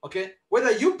you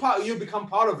become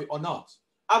part of it or not.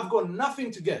 I've got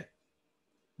nothing to gain.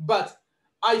 But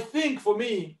I think for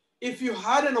me, if you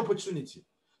had an opportunity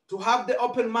to have the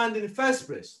open mind in the first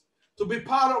place, to be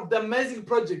part of the amazing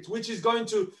project, which is going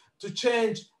to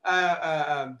change,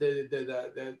 to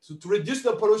reduce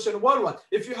the pollution worldwide,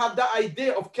 if you have that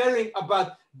idea of caring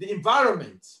about the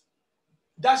environment,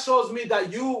 that shows me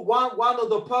that you want one of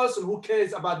the person who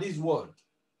cares about this world,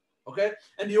 okay?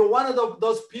 And you're one of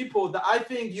those people that I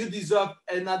think you deserve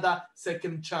another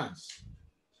second chance.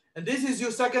 And this is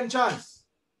your second chance.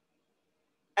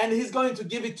 And he's going to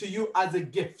give it to you as a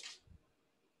gift.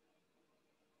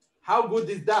 How good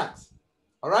is that?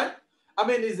 All right? I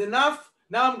mean, it's enough.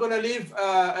 Now I'm going to leave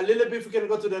a little bit. If we can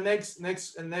go to the next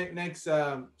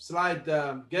slide,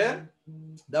 Gail,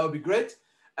 that would be great.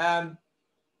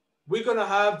 We're going to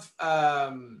have,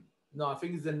 no, I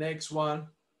think it's the next one.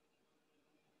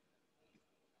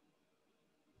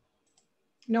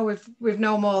 No, we've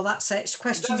no more. That's it.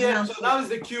 Questions and answers. So now is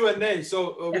the Q&A.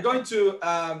 So we're going to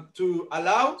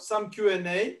allow some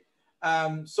Q&A.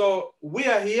 So we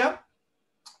are here,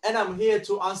 and I'm here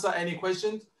to answer any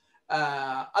questions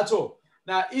at all.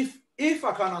 Now, if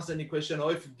I can't answer any question,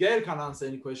 or if Gail can answer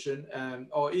any question,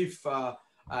 or if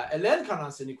Elaine can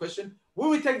answer any question, we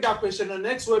will take that question in the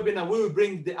next webinar. We will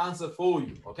bring the answer for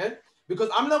you, okay? Because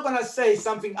I'm not going to say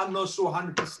something I'm not sure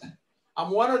 100%. I'm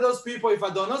one of those people, if I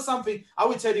don't know something, I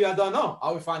will tell you I don't know.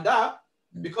 I will find out,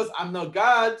 because I'm not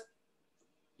God.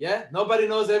 Yeah, nobody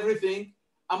knows everything.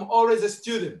 I'm always a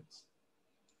student.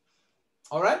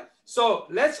 All right? So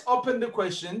let's open the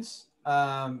questions.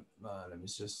 Let me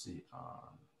just see.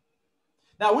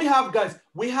 Now we have, guys,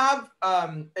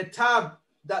 a tab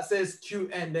that says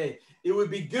Q&A. It would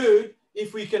be good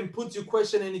if we can put your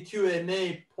question in the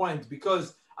Q&A point,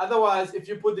 because otherwise, if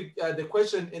you put the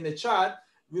question in the chat,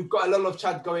 we've got a lot of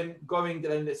chat going,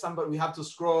 and somebody we have to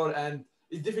scroll, and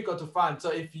it's difficult to find.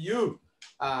 So if you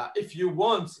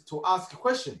want to ask a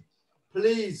question,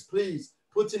 please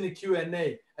put in the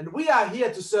Q&A, and we are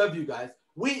here to serve you guys.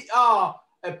 We are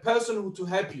a person who to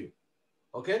help you.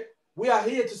 Okay, we are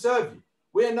here to serve you.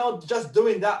 We are not just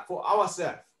doing that for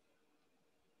ourselves.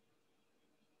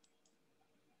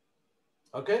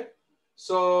 Okay,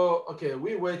 so okay,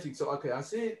 we're waiting. So okay, I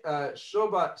see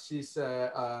Shoba. She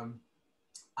said,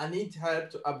 I need help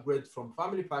to upgrade from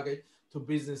family package to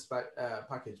business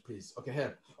package, please. Okay,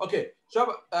 help. Okay,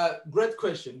 Shoba, great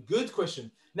question, good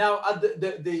question. Now,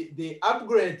 the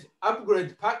upgrade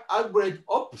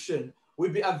option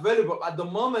will be available at the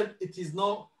moment. It is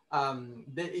not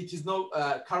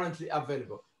currently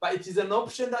available, but it is an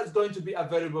option that's going to be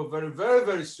available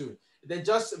very soon. They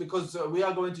just, because we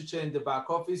are going to change the back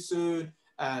office soon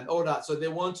and all that, so they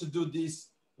want to do this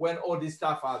when all this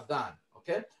stuff are done.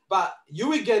 Okay, but you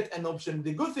will get an option.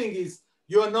 The good thing is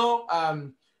you're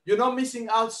not missing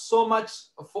out so much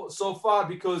so far,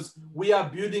 because we are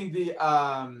building the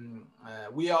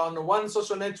we are on one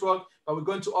social network, but we're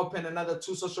going to open another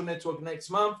 2 social network next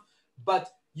month. But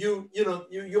you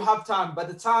have time. By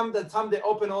the time they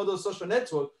open all those social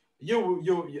networks,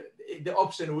 the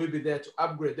option will be there to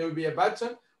upgrade. There will be a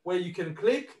button where you can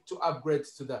click to upgrade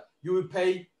to that. You will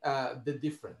pay the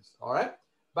difference. All right.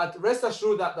 But rest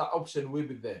assured that the option will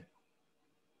be there.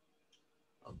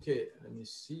 Okay, let me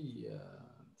see.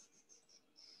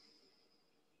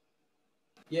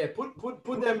 Yeah, put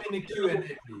them in the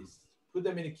Q&A, please. Put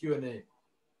them in the Q&A.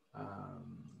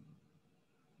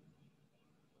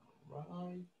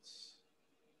 Right.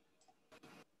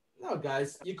 No,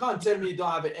 guys, you can't tell me you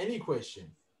don't have any question.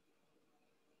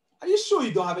 Are you sure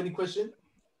you don't have any question?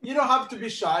 You don't have to be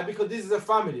shy, because this is a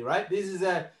family, right? This is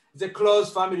a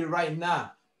close family right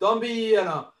now. Don't be,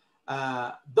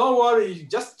 don't worry.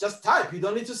 Just type. You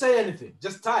don't need to say anything.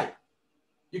 Just type.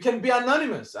 You can be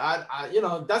anonymous.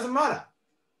 It doesn't matter.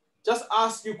 Just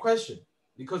ask your question.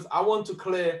 because I want to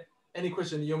clear any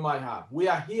question you might have. We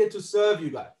are here to serve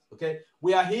you guys, okay?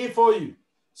 We are here for you.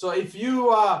 So if you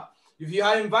are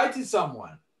invited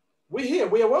someone, we're here,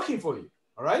 we are working for you,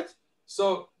 all right?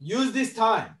 So use this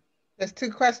time. There's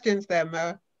 2 questions there,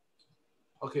 Mo.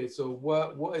 Okay, so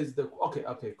what is the,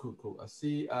 okay, cool. I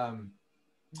see,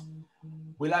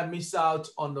 will I miss out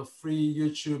on the free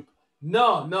YouTube?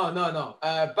 No.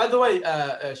 By the way,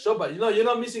 Shoba, you're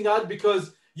not missing out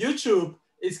because YouTube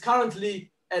is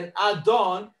currently an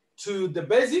add-on to the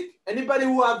basic. Anybody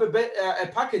who have a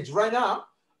package right now,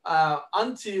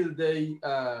 until the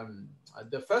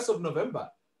 1st of November,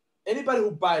 anybody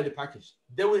who buy the package,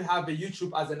 they will have a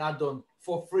YouTube as an add-on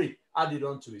for free added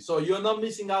onto it. So you're not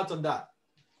missing out on that.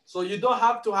 So you don't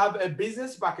have to have a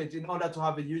business package in order to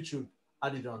have a YouTube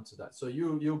added on to that. So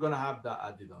you're gonna have that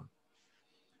added on.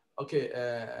 Okay,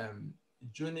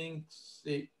 Juning,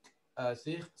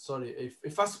 sorry,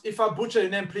 if I butcher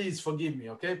your name, please forgive me,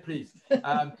 okay, please.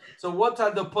 So what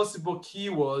are the possible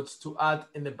keywords to add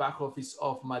in the back office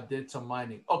of my data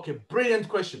mining? Okay, brilliant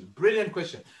question.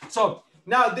 So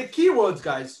now the keywords,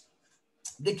 guys,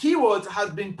 the keywords has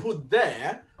been put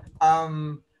there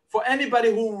for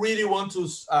anybody who really want to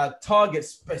target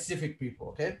specific people,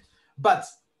 okay? But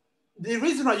the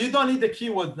reason why you don't need the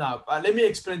keywords now, let me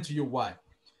explain to you why.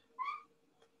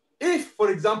 If, for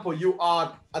example, you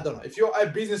are, I don't know, if you're a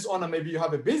business owner, maybe you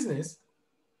have a business,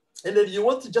 and then you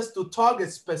want to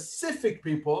target specific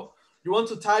people, you want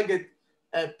to target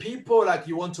people like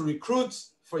you want to recruit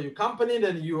for your company,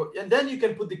 then you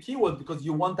can put the keyword because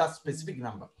you want that specific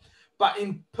number. But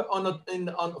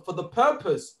for the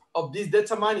purpose of this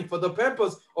data mining, for the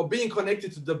purpose of being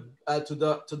connected to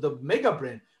the mega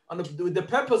brain, with the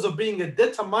purpose of being a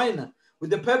data miner, with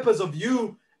the purpose of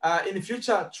you in the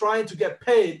future trying to get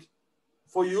paid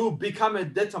for you become a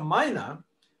data miner,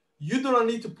 you do not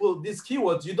need to put these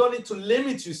keywords. You don't need to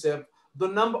limit yourself the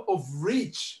number of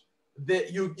reach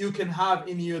that you can have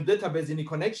in your database, in your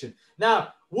connection.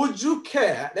 Now, would you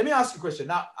care? Let me ask you a question.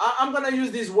 Now, I'm going to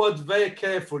use these words very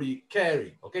carefully,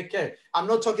 caring, okay? Care. I'm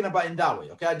not talking about in that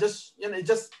way, okay? just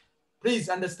please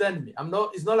understand me.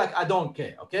 It's not like I don't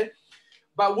care, okay?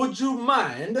 But would you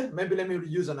mind, maybe let me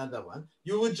use another one.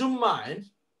 Would you mind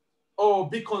or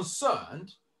be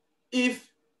concerned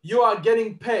if you are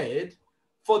getting paid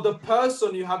for the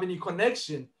person you have in your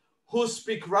connection who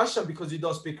speak Russian because you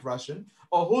don't speak Russian,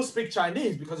 or who speak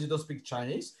Chinese because you don't speak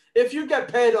Chinese? If you get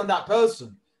paid on that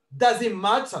person, does it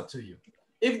matter to you?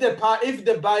 If they buy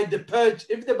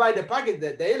the package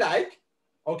that they like,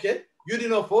 okay, you did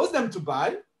not force them to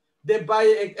buy. They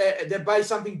buy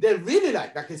something they really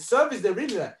like a service they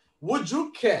really like. Would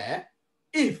you care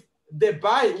if they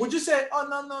buy? Would you say,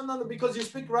 oh no, because you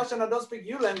speak Russian, I don't speak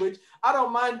your language, I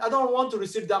don't mind, I don't want to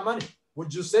receive that money?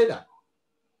 Would you say that?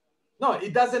 No,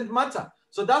 it doesn't matter.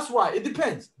 So that's why it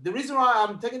depends. The reason why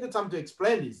I'm taking the time to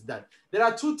explain is that there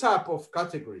are 2 types of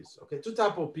categories, okay? 2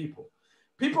 types of people.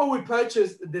 People will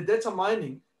purchase the data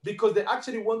mining because they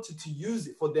actually wanted to use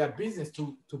it for their business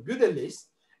to build a list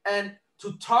and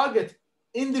to target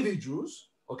individuals,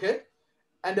 okay?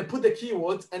 And they put the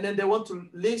keywords, and then they want to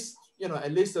list, a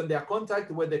list on their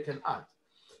contact where they can add.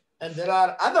 And there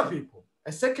are other people,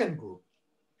 a second group,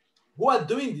 who are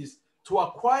doing this to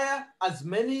acquire as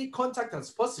many contacts as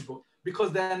possible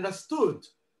because they understood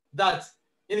that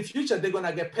in the future they're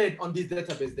gonna get paid on this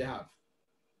database they have.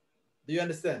 Do you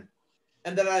understand?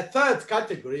 And there are a third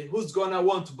category who's gonna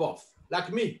want both,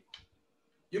 like me.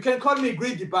 You can call me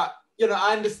greedy, but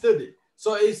I understood it.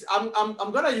 So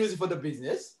I'm gonna use it for the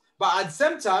business, but at the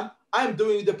same time, I'm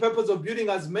doing the purpose of building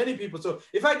as many people. So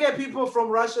if I get people from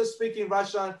Russia speaking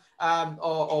Russian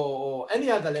or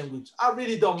any other language, I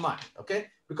really don't mind, okay?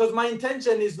 Because my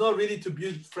intention is not really to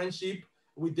build friendship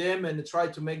with them and try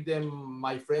to make them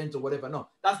my friends or whatever. No,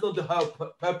 that's not the whole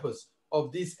purpose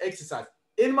of this exercise,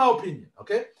 in my opinion,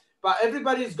 okay? But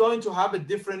everybody is going to have a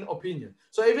different opinion.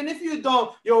 So even if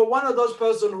you're one of those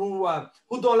person who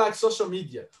don't like social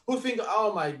media, who think,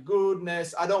 oh my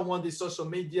goodness, I don't want this social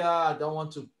media, I don't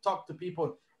want to talk to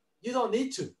people. You don't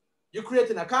need to. You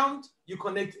create an account, you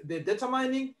connect the data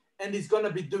mining, and it's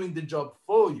gonna be doing the job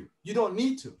for you. You don't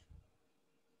need to.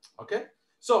 Okay?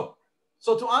 So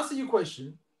to answer your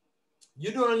question,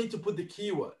 you don't need to put the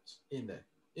keywords in there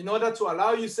in order to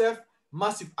allow yourself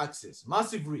massive access,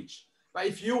 massive reach. But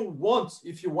if you're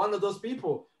one of those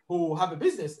people who have a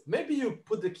business, maybe you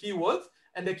put the keywords,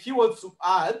 and the keywords to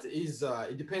add is,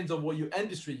 it depends on what your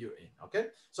industry you're in, okay?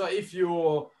 So if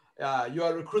you're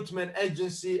a recruitment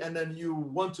agency and then you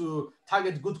want to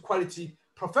target good quality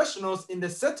professionals in a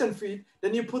certain field,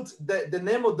 then you put the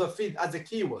name of the field as a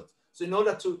keyword. So in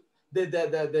order to,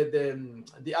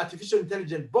 the artificial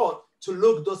intelligence bot to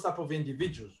look those type of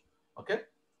individuals. Okay.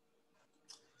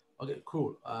 Okay,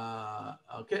 cool.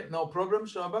 Okay, no problem,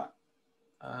 Shaba.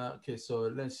 Okay,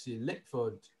 so let's see.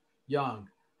 Lickford Young.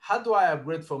 How do I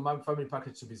upgrade from my family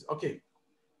package to business? Okay,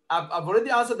 I've already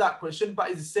answered that question,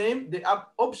 but it's the same. The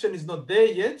option is not there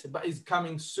yet, but it's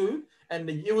coming soon. And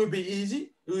it will be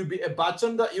easy. It will be a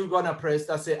button that you're going to press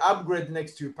that say upgrade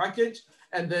next to your package.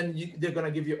 And then they're going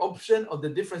to give you option of the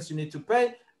difference you need to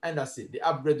pay. And that's it. The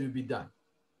upgrade will be done.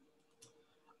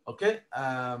 Okay.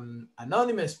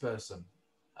 Anonymous person.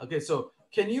 Okay. So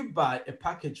can you buy a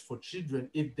package for children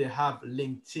if they have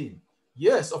LinkedIn?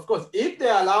 Yes, of course, if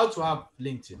they're allowed to have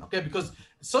LinkedIn, okay? Because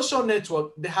social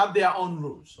network, they have their own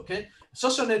rules, okay?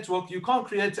 Social network, you can't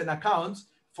create an account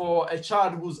for a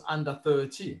child who's under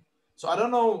 13. So I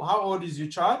don't know how old is your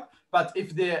child, but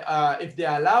if they're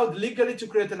allowed legally to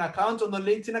create an account on a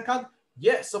LinkedIn account,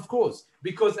 yes, of course.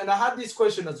 Because, and I had this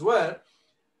question as well,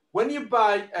 when you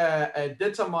buy a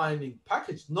data mining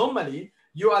package, normally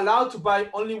you're allowed to buy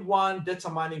only one data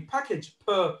mining package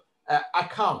per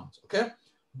account, okay?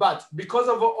 But because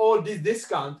of all this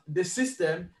discount, the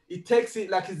system, it takes it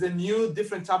like it's a new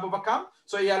different type of account.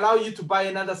 So it allows you to buy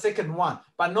another second one.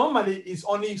 But normally it's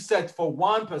only set for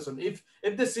one person. If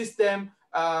the system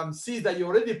sees that you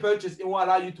already purchased, it will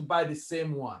allow you to buy the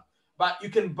same one. But you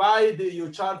can buy your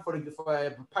child for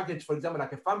a package, for example,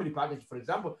 like a family package, for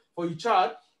example, for your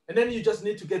child. And then you just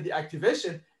need to get the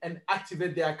activation and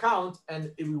activate the account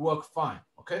and it will work fine,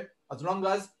 okay? As long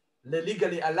as they're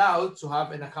legally allowed to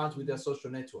have an account with their social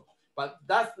network. But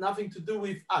that's nothing to do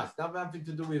with us. That's nothing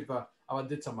to do with our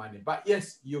data mining. But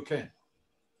yes, you can.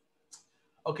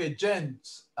 Okay, Jen.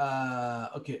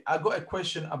 Okay, I got a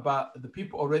question about the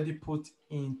people already put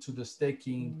into the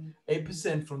staking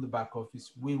 8% from the back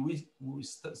office. We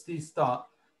still start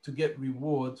to get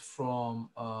reward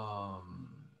from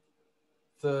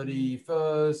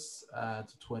 31st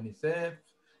to 23rd.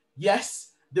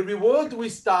 Yes, the reward we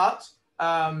start.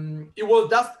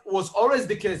 That was always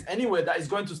the case anyway. That is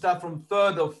going to start from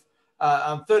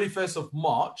 31st of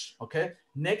March, okay,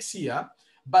 next year.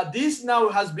 But this now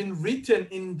has been written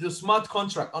in the smart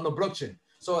contract on a blockchain.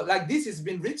 So like this has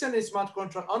been written in smart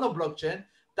contract on a blockchain.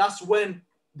 That's when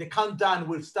the countdown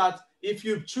will start if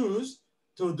you choose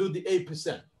to do the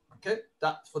 8%. Okay,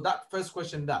 that for that first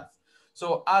question. That.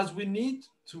 So as we need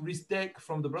to restake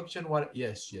from the blockchain, what?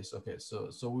 Yes. Okay.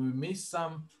 So we will miss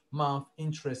some month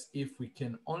interest if we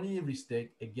can only restake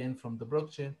again from the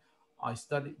blockchain. I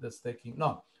studied the staking.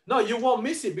 No, you won't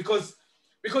miss it because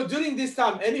during this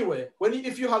time anyway,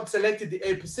 if you have selected the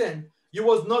 8%, you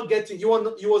was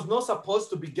not supposed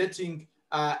to be getting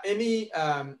any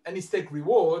stake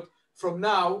reward from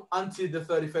now until the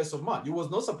 31st of March. You was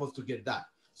not supposed to get that.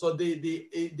 So the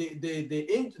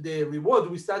reward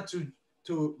we start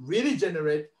to really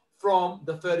generate from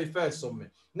the 31st of May.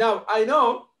 Now I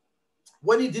know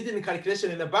when you did the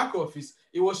calculation in the back office,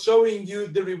 it was showing you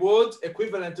the reward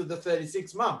equivalent to the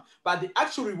 36 month, but the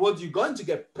actual reward you're going to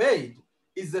get paid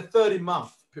is the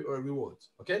 30-month reward,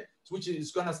 okay? Which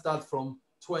is going to start from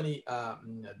the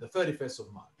 31st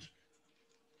of March.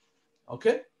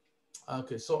 Okay?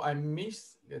 Okay, so I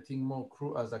miss getting more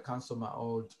crew as I cancel my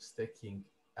old staking.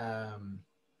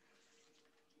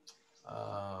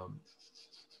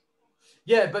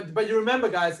 Yeah, but you remember,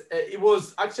 guys, it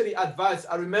was actually advised.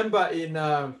 I remember in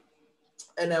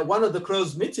one of the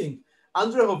closed meeting,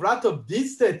 Andrei Hovratov did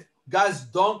say, guys,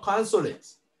 don't cancel it.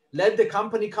 Let the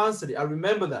company cancel it. I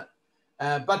remember that.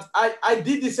 But I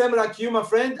did the same like you, my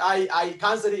friend. I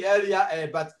canceled it earlier,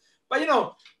 but you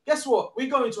know, guess what? We're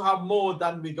going to have more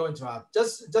than we're going to have.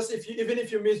 Even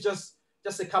if you miss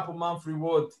just a couple month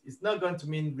reward, it's not going to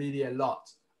mean really a lot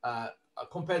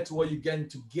compared to what you're going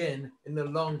to gain in the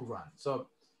long run. So,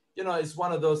 you know, it's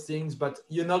one of those things, but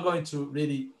you're not going to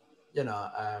really, you know,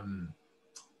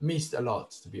 miss a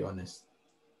lot, to be honest.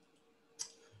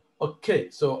 Okay,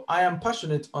 so I am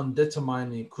passionate on data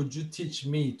mining. Could you teach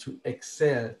me to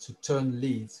Excel to turn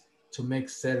leads to make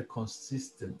sale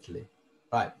consistently?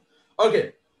 Right.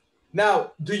 Okay.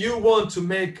 Now, do you want to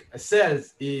make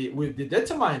sales with the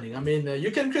data mining? I mean, you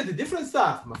can create a different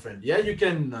stuff, my friend. Yeah, you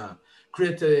can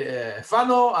create a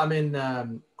funnel. I mean,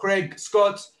 Craig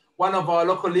Scott, one of our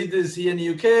local leaders here in the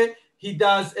UK, he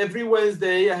does every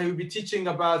Wednesday. He will be teaching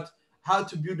about how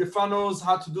to build the funnels,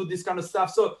 how to do this kind of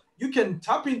stuff. So you can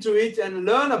tap into it and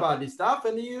learn about this stuff,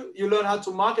 and you learn how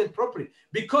to market properly.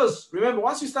 Because remember,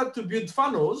 once you start to build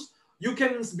funnels, you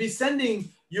can be sending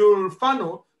your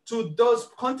funnel to those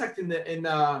contacts in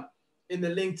the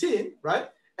LinkedIn, right?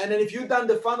 And then if you've done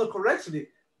the funnel correctly,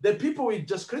 the people will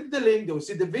just click the link, they will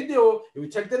see the video, it will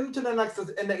take them to the next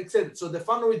and Excel. So the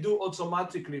funnel will do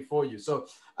automatically for you. So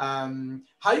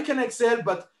how you can Excel,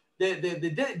 but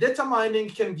the data mining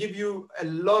can give you a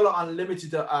lot of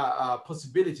unlimited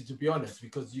possibility, to be honest,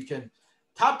 because you can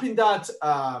tap in that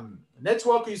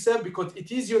network yourself, because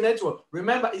it is your network.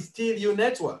 Remember, it's still your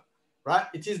network, right?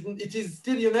 It is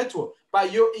still your network,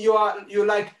 but you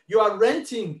are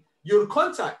renting your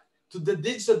contact to the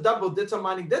digital double data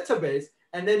mining database,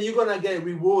 and then you're gonna get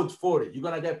reward for it. You're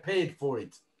gonna get paid for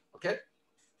it. Okay.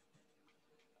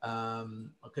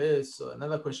 Okay. So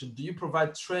another question: do you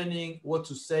provide training, what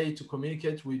to say to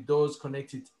communicate with those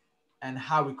connected, and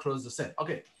how we close the sale?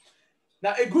 Okay.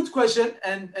 Now, a good question,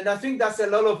 and I think that's a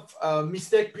lot of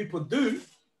mistake people do.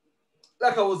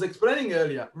 Like I was explaining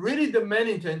earlier, really the main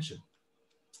intention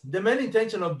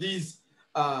of these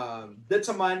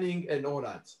data mining and all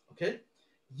that. Okay.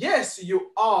 Yes,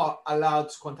 you are allowed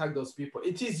to contact those people.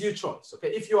 It is your choice,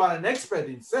 okay? If you are an expert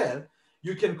in sale,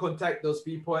 you can contact those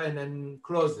people and then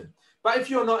close them. But if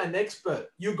you're not an expert,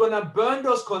 you're gonna burn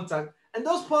those contacts, and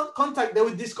those contacts, they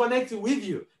will disconnect with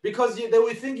you because they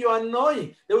will think you are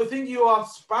annoying. They will think you are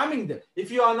spamming them if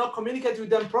you are not communicating with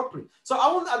them properly. So I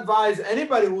won't advise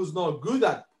anybody who's not good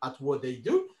at what they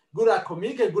do, good at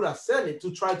communicating, good at selling,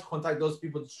 to try to contact those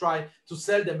people, to try to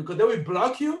sell them, because they will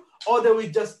block you or they will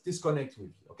just disconnect with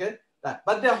you. Okay,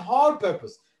 but the whole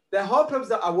purpose that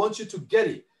I want you to get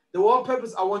it, the whole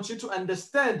purpose I want you to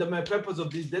understand the main purpose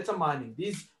of this data mining,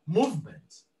 these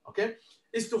movements, okay,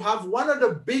 is to have one of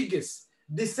the biggest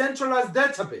decentralized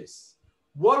database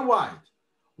worldwide,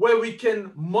 where we can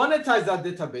monetize that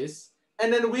database,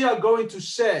 and then we are going to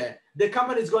share, the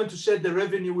company is going to share the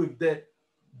revenue with the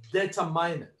data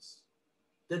miners.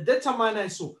 The data miner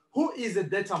is who is a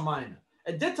data miner?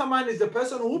 A data miner is the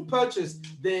person who purchased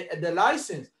the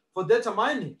license for data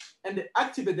mining, and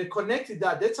they connected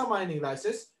that data mining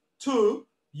license to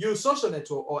your social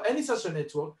network or any social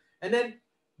network, and then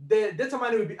the data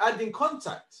miner will be adding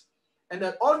contact, and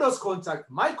then all those contacts,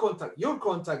 my contact, your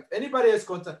contact, anybody else's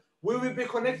contact, we will be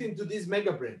connecting to this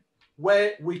mega brain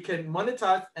where we can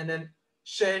monetize and then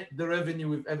share the revenue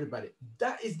with everybody.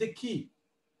 That is the key.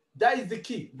 That is the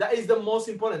key. That is the most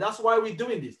important. That's why we're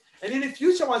doing this. And in the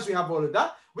future, once we have all of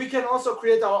that, we can also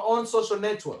create our own social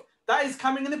network. That is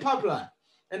coming in the pipeline.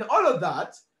 And all of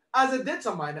that, as a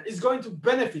data miner, is going to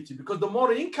benefit you, because the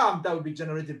more income that will be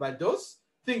generated by those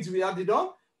things we added on,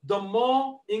 the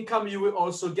more income you will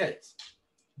also get.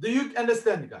 Do you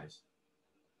understand, guys?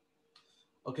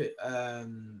 Okay.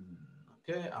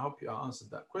 Okay, I hope you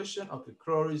answered that question. Okay,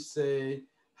 Clory say,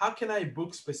 how can I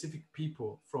book specific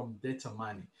people from data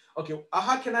mining? Okay,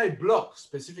 how can I block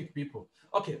specific people?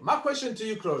 Okay, my question to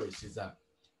you, Cloris, is that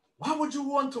why would you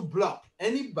want to block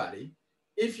anybody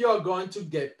if you're going to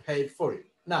get paid for it?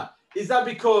 Now, is that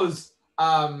because they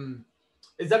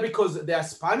are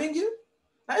spamming you?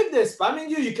 Now, if they're spamming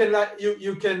you,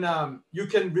 you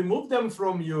can remove them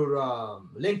from your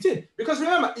LinkedIn, because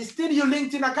remember, it's still your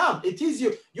LinkedIn account. It is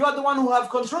you. You are the one who have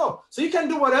control, so you can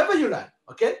do whatever you like.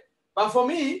 Okay, but for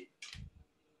me,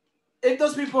 if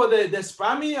those people they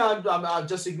spam me, I'll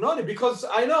just ignore it, because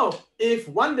I know if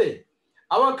one day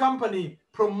our company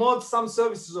promotes some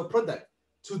services or product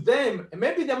to them,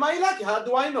 maybe they might like it. How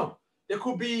do I know? There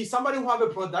could be somebody who have a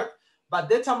product, but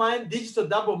data mine, digital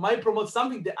double might promote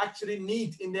something they actually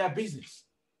need in their business.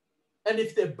 And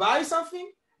if they buy something,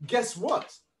 guess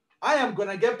what? I am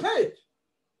gonna get paid.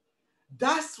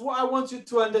 That's what I want you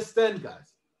to understand,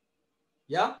 guys.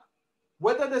 Yeah?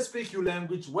 Whether they speak your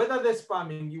language, whether they're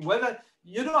spamming you, whether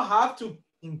you don't have to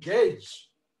engage.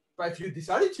 But if you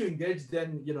decided to engage,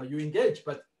 then you engage,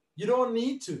 but you don't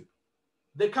need to.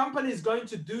 The company is going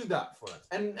to do that for us.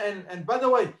 And by the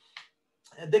way,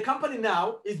 the company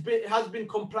now has been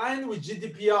complying with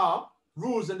GDPR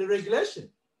rules and the regulation.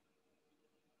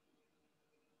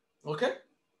 Okay.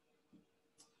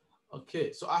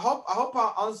 Okay, so I hope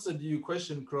I answered your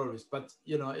question, Cloris. But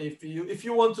if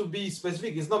you want to be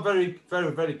specific, it's not very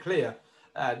clear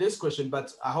this question.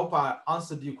 But I hope I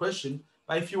answered your question.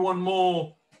 But if you want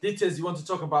more details, you want to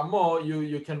talk about more,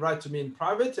 you can write to me in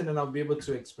private, and then I'll be able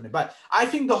to explain it. But I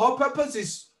think the whole purpose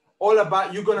is all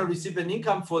about you're gonna receive an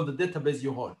income for the database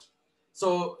you hold.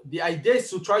 So the idea is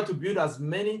to try to build as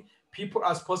many people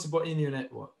as possible in your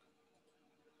network.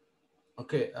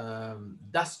 Okay,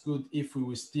 that's good if we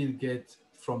will still get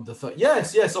from the third.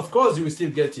 Yes, of course you will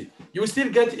still get it. You will still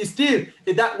get it. Still,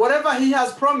 that whatever he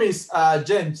has promised,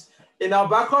 James, in our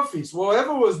back office,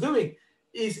 whatever was doing,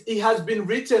 it has been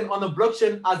written on a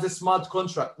blockchain as a smart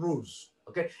contract rules.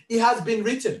 Okay, it has been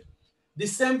written. The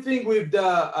same thing with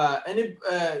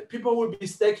the people will be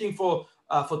staking for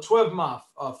for 12 months,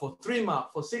 for 3 months,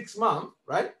 for 6 months,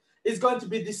 right? It's going to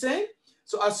be the same.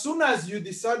 So as soon as you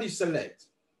decide, you select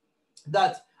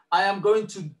that I am going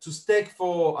to stake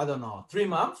for, I don't know, 3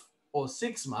 months or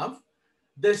 6 months,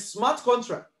 the smart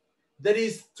contract, there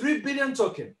is 3 billion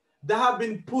tokens that have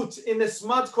been put in a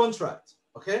smart contract,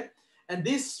 okay? And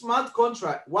this smart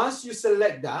contract, once you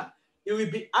select that, it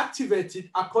will be activated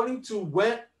according to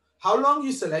how long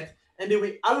you select, and it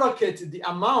will allocate the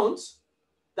amount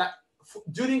that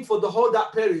for the whole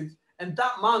that period, and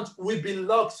that amount will be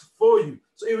locked for you.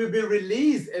 So it will be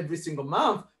released every single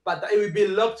month, but it will be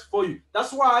locked for you.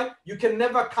 That's why you can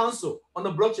never cancel on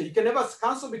a blockchain. You can never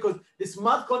cancel because the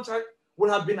smart contract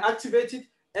will have been activated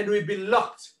and will be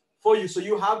locked for you. So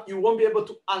you won't be able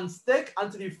to unstake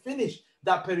until you finish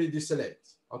that period you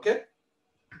select. Okay?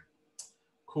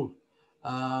 Cool.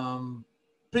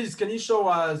 Please, can you show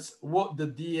us what the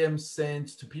DM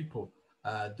sent to people?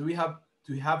 Do we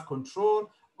have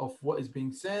control of what is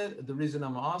being sent? The reason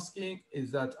I'm asking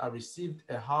is that I received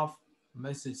a half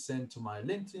message sent to my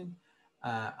LinkedIn.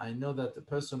 I know that the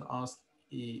person asked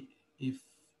if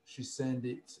she sent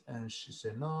it, and she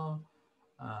said no.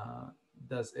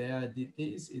 Does AI did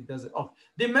this? It doesn't. Oh,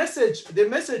 the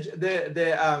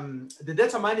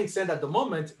data mining sent at the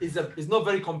moment is not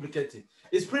very complicated.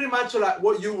 It's pretty much like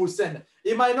what you will send.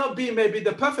 It might not be maybe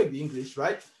the perfect English,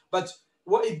 right? But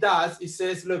what it does, it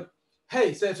says, look,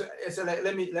 hey, so like,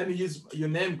 let me use your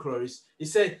name, Cloris. It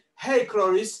said, hey,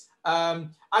 Cloris, I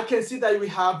can see that we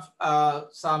have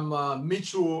some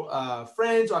mutual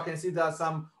friends, or I can see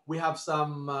that we have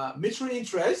some mutual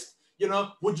interest. You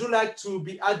know, would you like to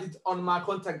be added on my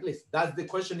contact list? That's the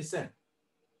question he sent.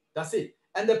 That's it.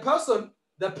 And the person,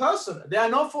 they are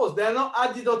not forced. They are not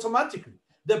added automatically.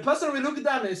 The person will look at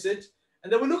that message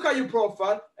and they will look at your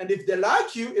profile. And if they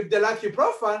like you, if they like your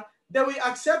profile, they will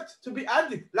accept to be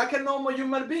added like a normal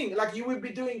human being, like you will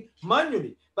be doing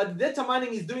manually. But data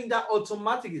mining is doing that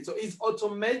automatically. So it's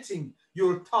automating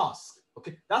your task.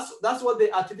 Okay, that's what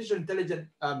the artificial intelligence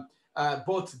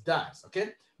bot does.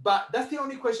 Okay. But that's the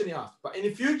only question he asked. But in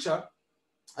the future,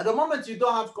 at the moment, you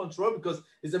don't have control because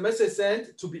it's a message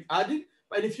sent to be added.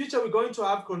 But in the future, we're going to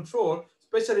have control,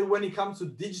 especially when it comes to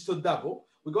digital double.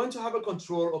 We're going to have a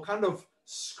control or kind of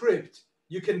script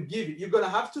you can give it. You're going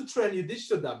to have to train your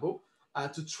digital double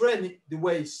to train it the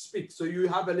way it speaks. So you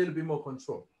have a little bit more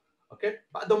control. Okay.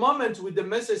 But at the moment, with the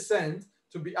message sent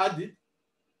to be added,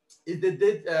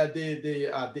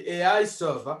 the AI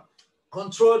server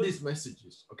control these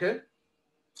messages. Okay.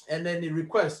 And then it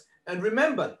requests. And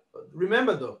remember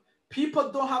though,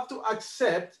 people don't have to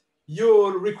accept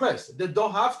your request. They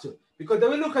don't have to, because they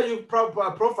will look at your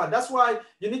profile. That's why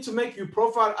you need to make your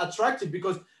profile attractive,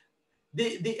 because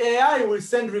the AI will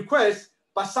send requests,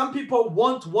 but some people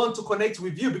won't want to connect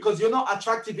with you because you're not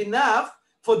attractive enough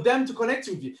for them to connect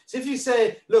with you. So if you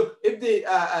say, look, if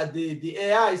the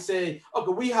AI say,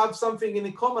 okay, we have something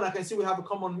in common, I can see we have a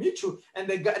common mutual, and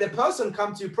the person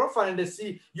comes to your profile and they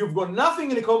see you've got nothing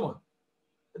in common,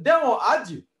 they won't add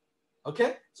you.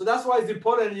 Okay, so that's why it's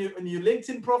important in your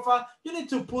LinkedIn profile, you need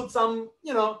to put some,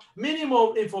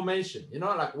 minimum information,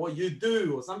 like what you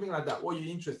do or something like that, what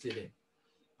you're interested in.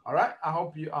 All right, I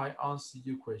hope I answered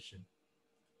your question.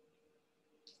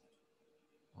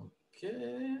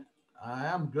 Okay. I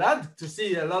am glad to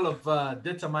see a lot of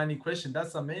data mining questions.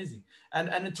 That's amazing.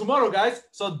 And tomorrow, guys,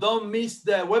 so don't miss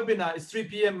the webinar. It's 3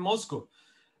 p.m. Moscow.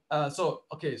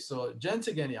 So Jens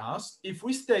again asked, if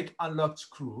we stake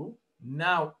unlocked crew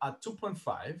now at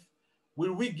 2.5,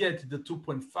 will we get the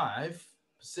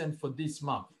 2.5% for this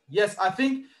month? Yes, I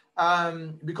think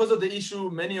because of the issue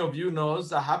many of you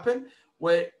knows that happened,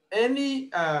 where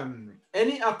any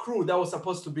accrue that was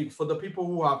supposed to be for the people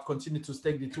who have continued to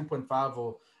stake the 2.5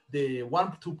 or the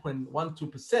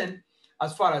 2.12%,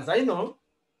 as far as I know,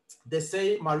 they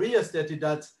say, Maria stated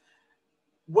that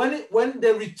when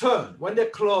they return, when they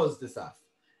close the stuff,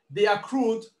 the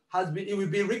accrued it will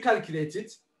be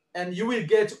recalculated, and you will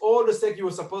get all the stake you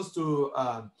were supposed to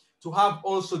have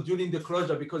also during the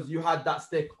closure, because you had that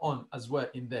stake on as well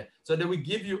in there. So they will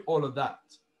give you all of that.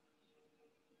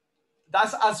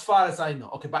 That's as far as I know.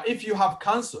 Okay, but if you have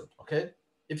canceled, okay,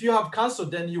 if you have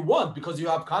canceled, then you won't, because you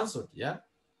have canceled. Yeah.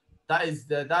 That was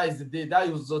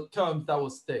the term that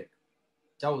was stake.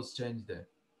 That was changed there.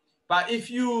 But if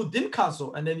you didn't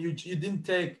cancel and then you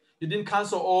didn't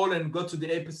cancel all and go to the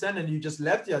 8% and you just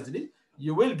left it as it is,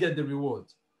 you will get the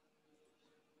reward.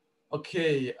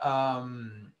 Okay.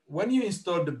 When you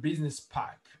install the business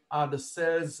pack, are the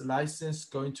sales license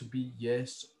going to be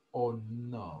yes or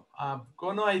no? I've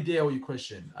got no idea what your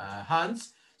question,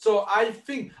 Hans. So I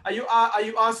think, are you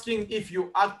asking if you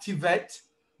activate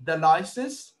the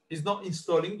license It's not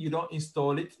installing. You don't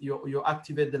install it. You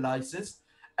activate the license,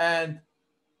 and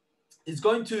it's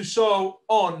going to show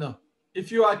on.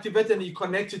 If you activate and you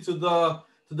connect it to the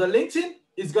LinkedIn,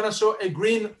 it's gonna show a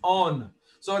green on.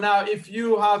 So now, if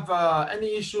you have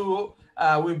any issue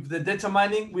with the data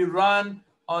mining, we run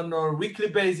on a weekly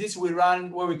basis. We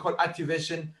run what we call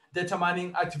data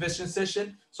mining activation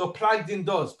session. So plug in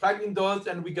those,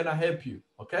 and we're gonna help you.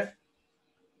 Okay.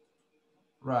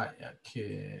 Right.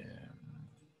 Okay.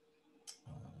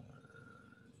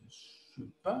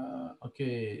 Super.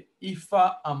 Okay.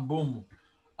 Ifa and Boom.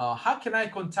 How can I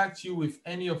contact you with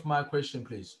any of my questions,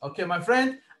 please? Okay, my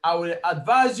friend, I will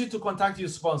advise you to contact your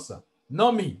sponsor,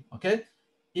 not me. Okay.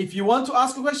 If you want to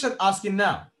ask a question, ask him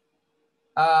now.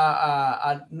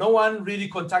 No one really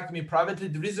contacted me privately.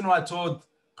 The reason why I told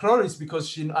Chloe is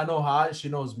because I know her, she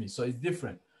knows me, so it's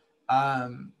different.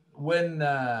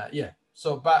 Yeah.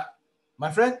 So, but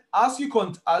my friend, ask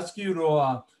your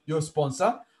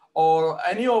sponsor or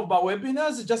any of my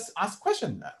webinars. Just ask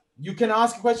question. You can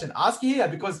ask a question. Ask here,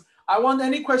 because I want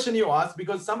any question you ask,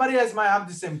 because somebody else might have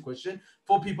the same question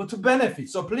for people to benefit.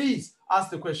 So please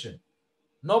ask the question.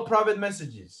 No private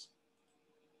messages.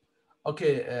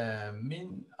 Okay,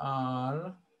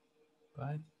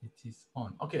 right, it is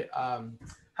on. Okay,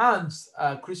 Hans,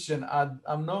 Christian,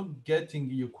 I'm not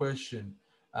getting your question.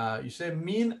 You say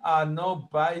mean are no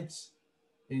bytes.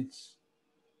 It's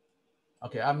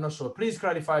okay. I'm not sure. Please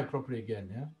clarify properly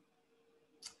again. Yeah.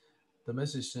 The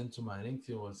message sent to my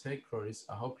LinkedIn was, "Hey, Chloris,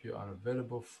 I hope you are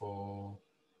available for."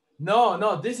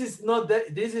 No, this is not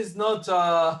that. This is not.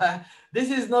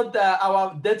 This is not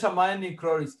our data mining,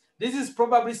 Chloris. This is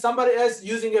probably somebody else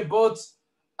using a bot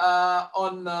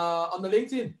on the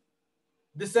LinkedIn.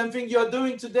 The same thing you're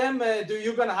doing to them.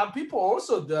 You're gonna have people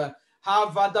also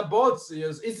have other bots?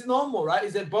 It's normal, right?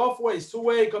 It's a both ways,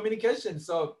 two-way communication.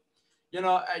 So, you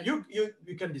know, you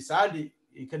can decide.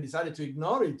 You can decide to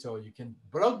ignore it, or you can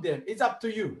block them. It's up to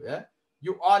you. Yeah,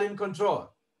 you are in control.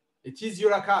 It is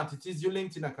your account. It is your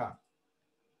LinkedIn account.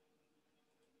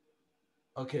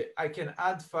 Okay, I can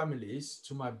add families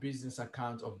to my business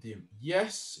account of them.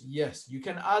 Yes, you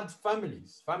can add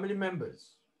family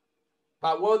members.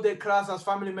 But what they class as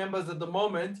family members at the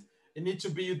moment, it needs to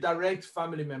be your direct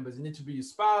family members. It needs to be your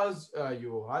spouse,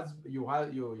 your husband, your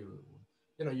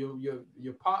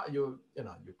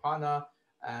partner,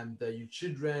 and your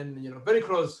children. Very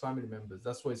close family members.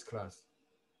 That's what it's classed.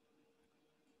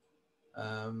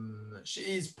 She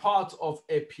is part of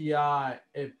API,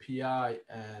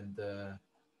 and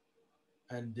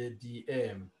the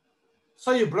DM.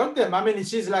 So you block them. I mean,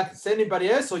 she's like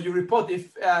anybody else. So you report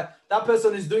if that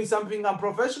person is doing something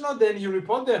unprofessional, then you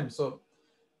report them. So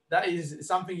that is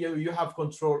something you have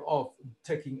control of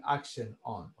taking action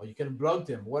on, or you can block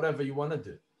them, whatever you want to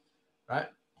do, right?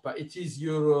 But it is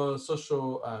your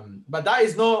social. But that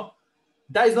is not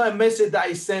a message that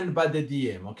is sent by the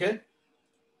DM. Okay.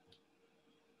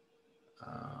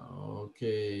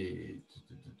 Okay.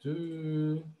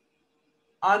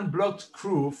 Unblocked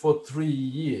crew for 3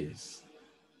 years.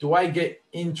 Do I get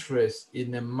interest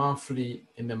in a month?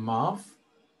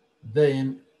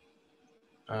 Then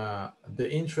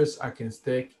the interest I can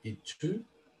stake it to.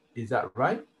 Is that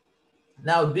right?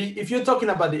 Now, if you're talking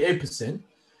about the 8%,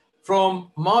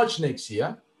 from March next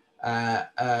year,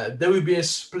 there will be a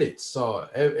split. So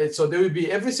there will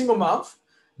be every single month,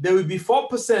 there will be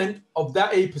 4% of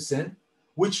that 8%,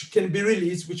 which can be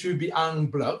released, which will be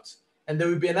unblocked. And there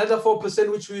will be another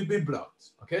 4% which will be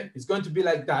blocked. Okay, it's going to be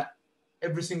like that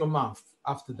every single month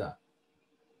after that.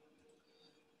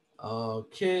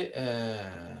 Okay,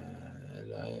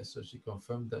 so she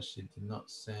confirmed that she did not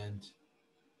send.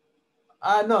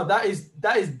 No, that is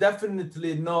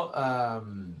definitely not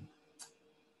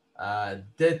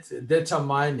data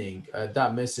mining.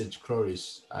 That message,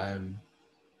 Chloris.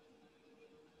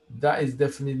 That is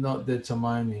definitely not data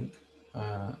mining.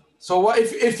 So what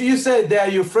if you say they are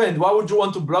your friend? Why would you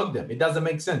want to block them? It doesn't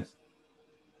make sense.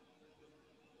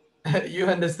 You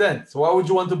understand? So why would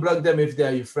you want to block them if they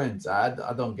are your friends?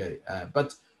 I don't get it.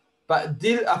 But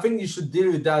I think you should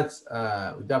deal with that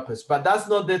person. But that's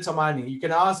not data mining. You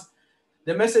can ask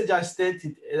the message I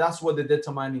stated. That's what the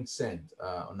data mining sent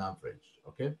on average.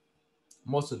 Okay,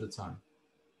 most of the time.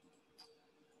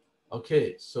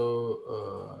 Okay,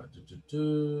 so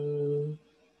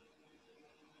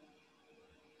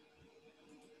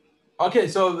okay,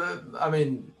 so I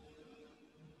mean,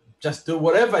 just do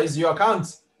whatever is your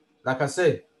account. Like I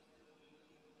said,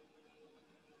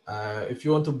 if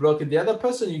you want to block the other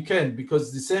person, you can,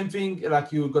 because the same thing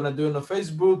like you're gonna do on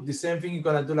Facebook, the same thing you're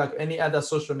gonna do like any other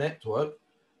social network.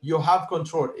 You have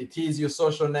control. It is your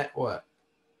social network.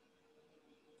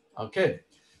 Okay,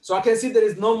 So I can see there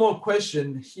is no more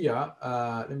question here.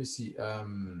 Let me see.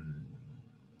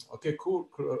 Okay, cool,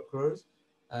 Cloris.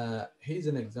 Here's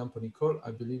an example, Nicole.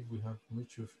 I believe we have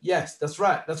mutual. Yes, that's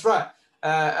right. That's right.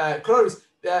 Cloris,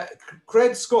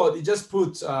 Craig Scott, he just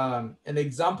put an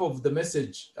example of the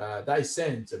message that I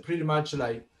sent. Pretty much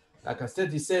like I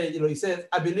said, he said, he says,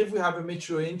 I believe we have a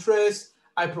mutual interest.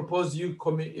 I propose you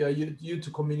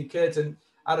to communicate, and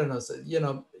I don't know, so,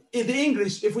 in the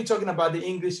English, if we're talking about the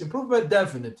English improvement,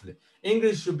 definitely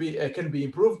English should be can be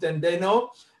improved, and they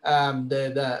know the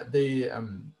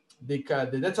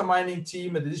data mining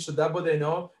team and the digital double, they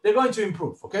know they're going to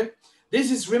improve. Okay, this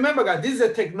is, remember guys, this is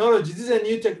a technology, this is a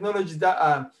new technology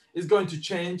that is going to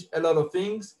change a lot of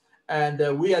things, and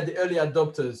we are the early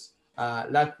adopters,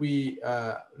 like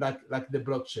the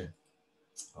blockchain.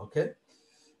 Okay.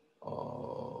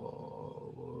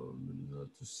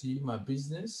 To see my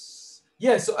business.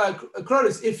 Yeah, so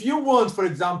Cloris, if you want, for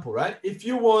example, right, if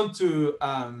you want to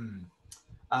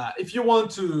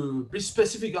be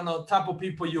specific on the type of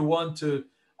people you want to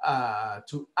add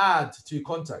to your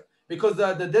contact, because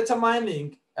the data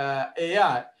mining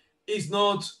AI is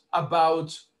not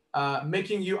about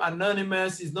making you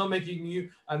anonymous, it's not making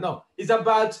you no, it's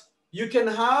about, you can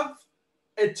have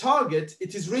a target.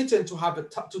 It is written to have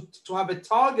to have a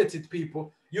targeted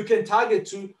people you can target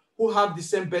to, who have the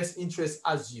same best interest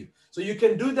as you. So you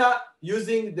can do that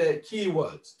using the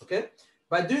keywords. Okay,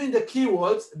 by doing the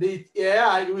keywords, the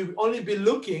AI will only be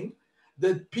looking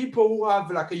the people who have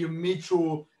like a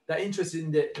mutual that interest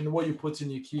in what you put in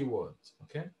your keywords.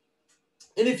 Okay,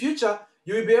 in the future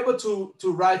you will be able to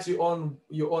write your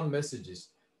own messages,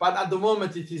 but at the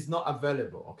moment it is not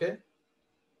available. Okay,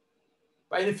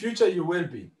 but in the future you will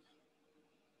be.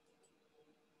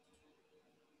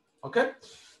 Okay,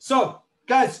 so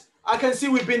guys, I can see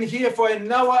we've been here for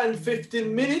 1 hour and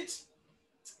 15 minutes.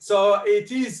 So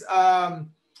it is a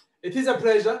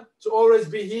pleasure to always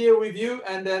be here with you.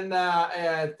 And then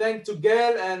thanks to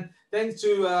Gail, and thanks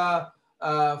to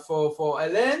for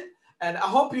Elaine. And I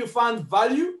hope you found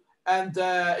value. And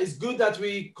it's good that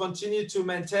we continue to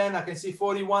maintain. I can see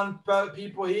 41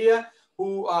 people here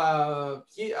who are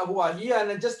here, and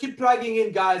then just keep plugging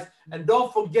in, guys. And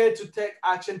don't forget to take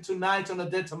action tonight on the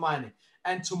data mining.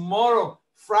 And tomorrow,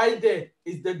 Friday,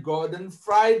 is the Golden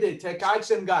Friday. Take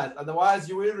action, guys. Otherwise,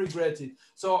 you will regret it.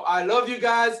 So I love you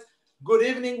guys. Good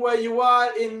evening where you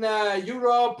are in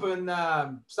Europe, and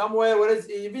somewhere where it's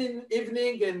evening,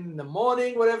 in the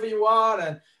morning, wherever you are,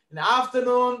 and in the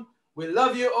afternoon. We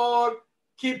love you all.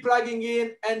 Keep plugging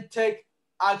in and take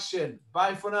action.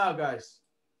 Bye for now, guys.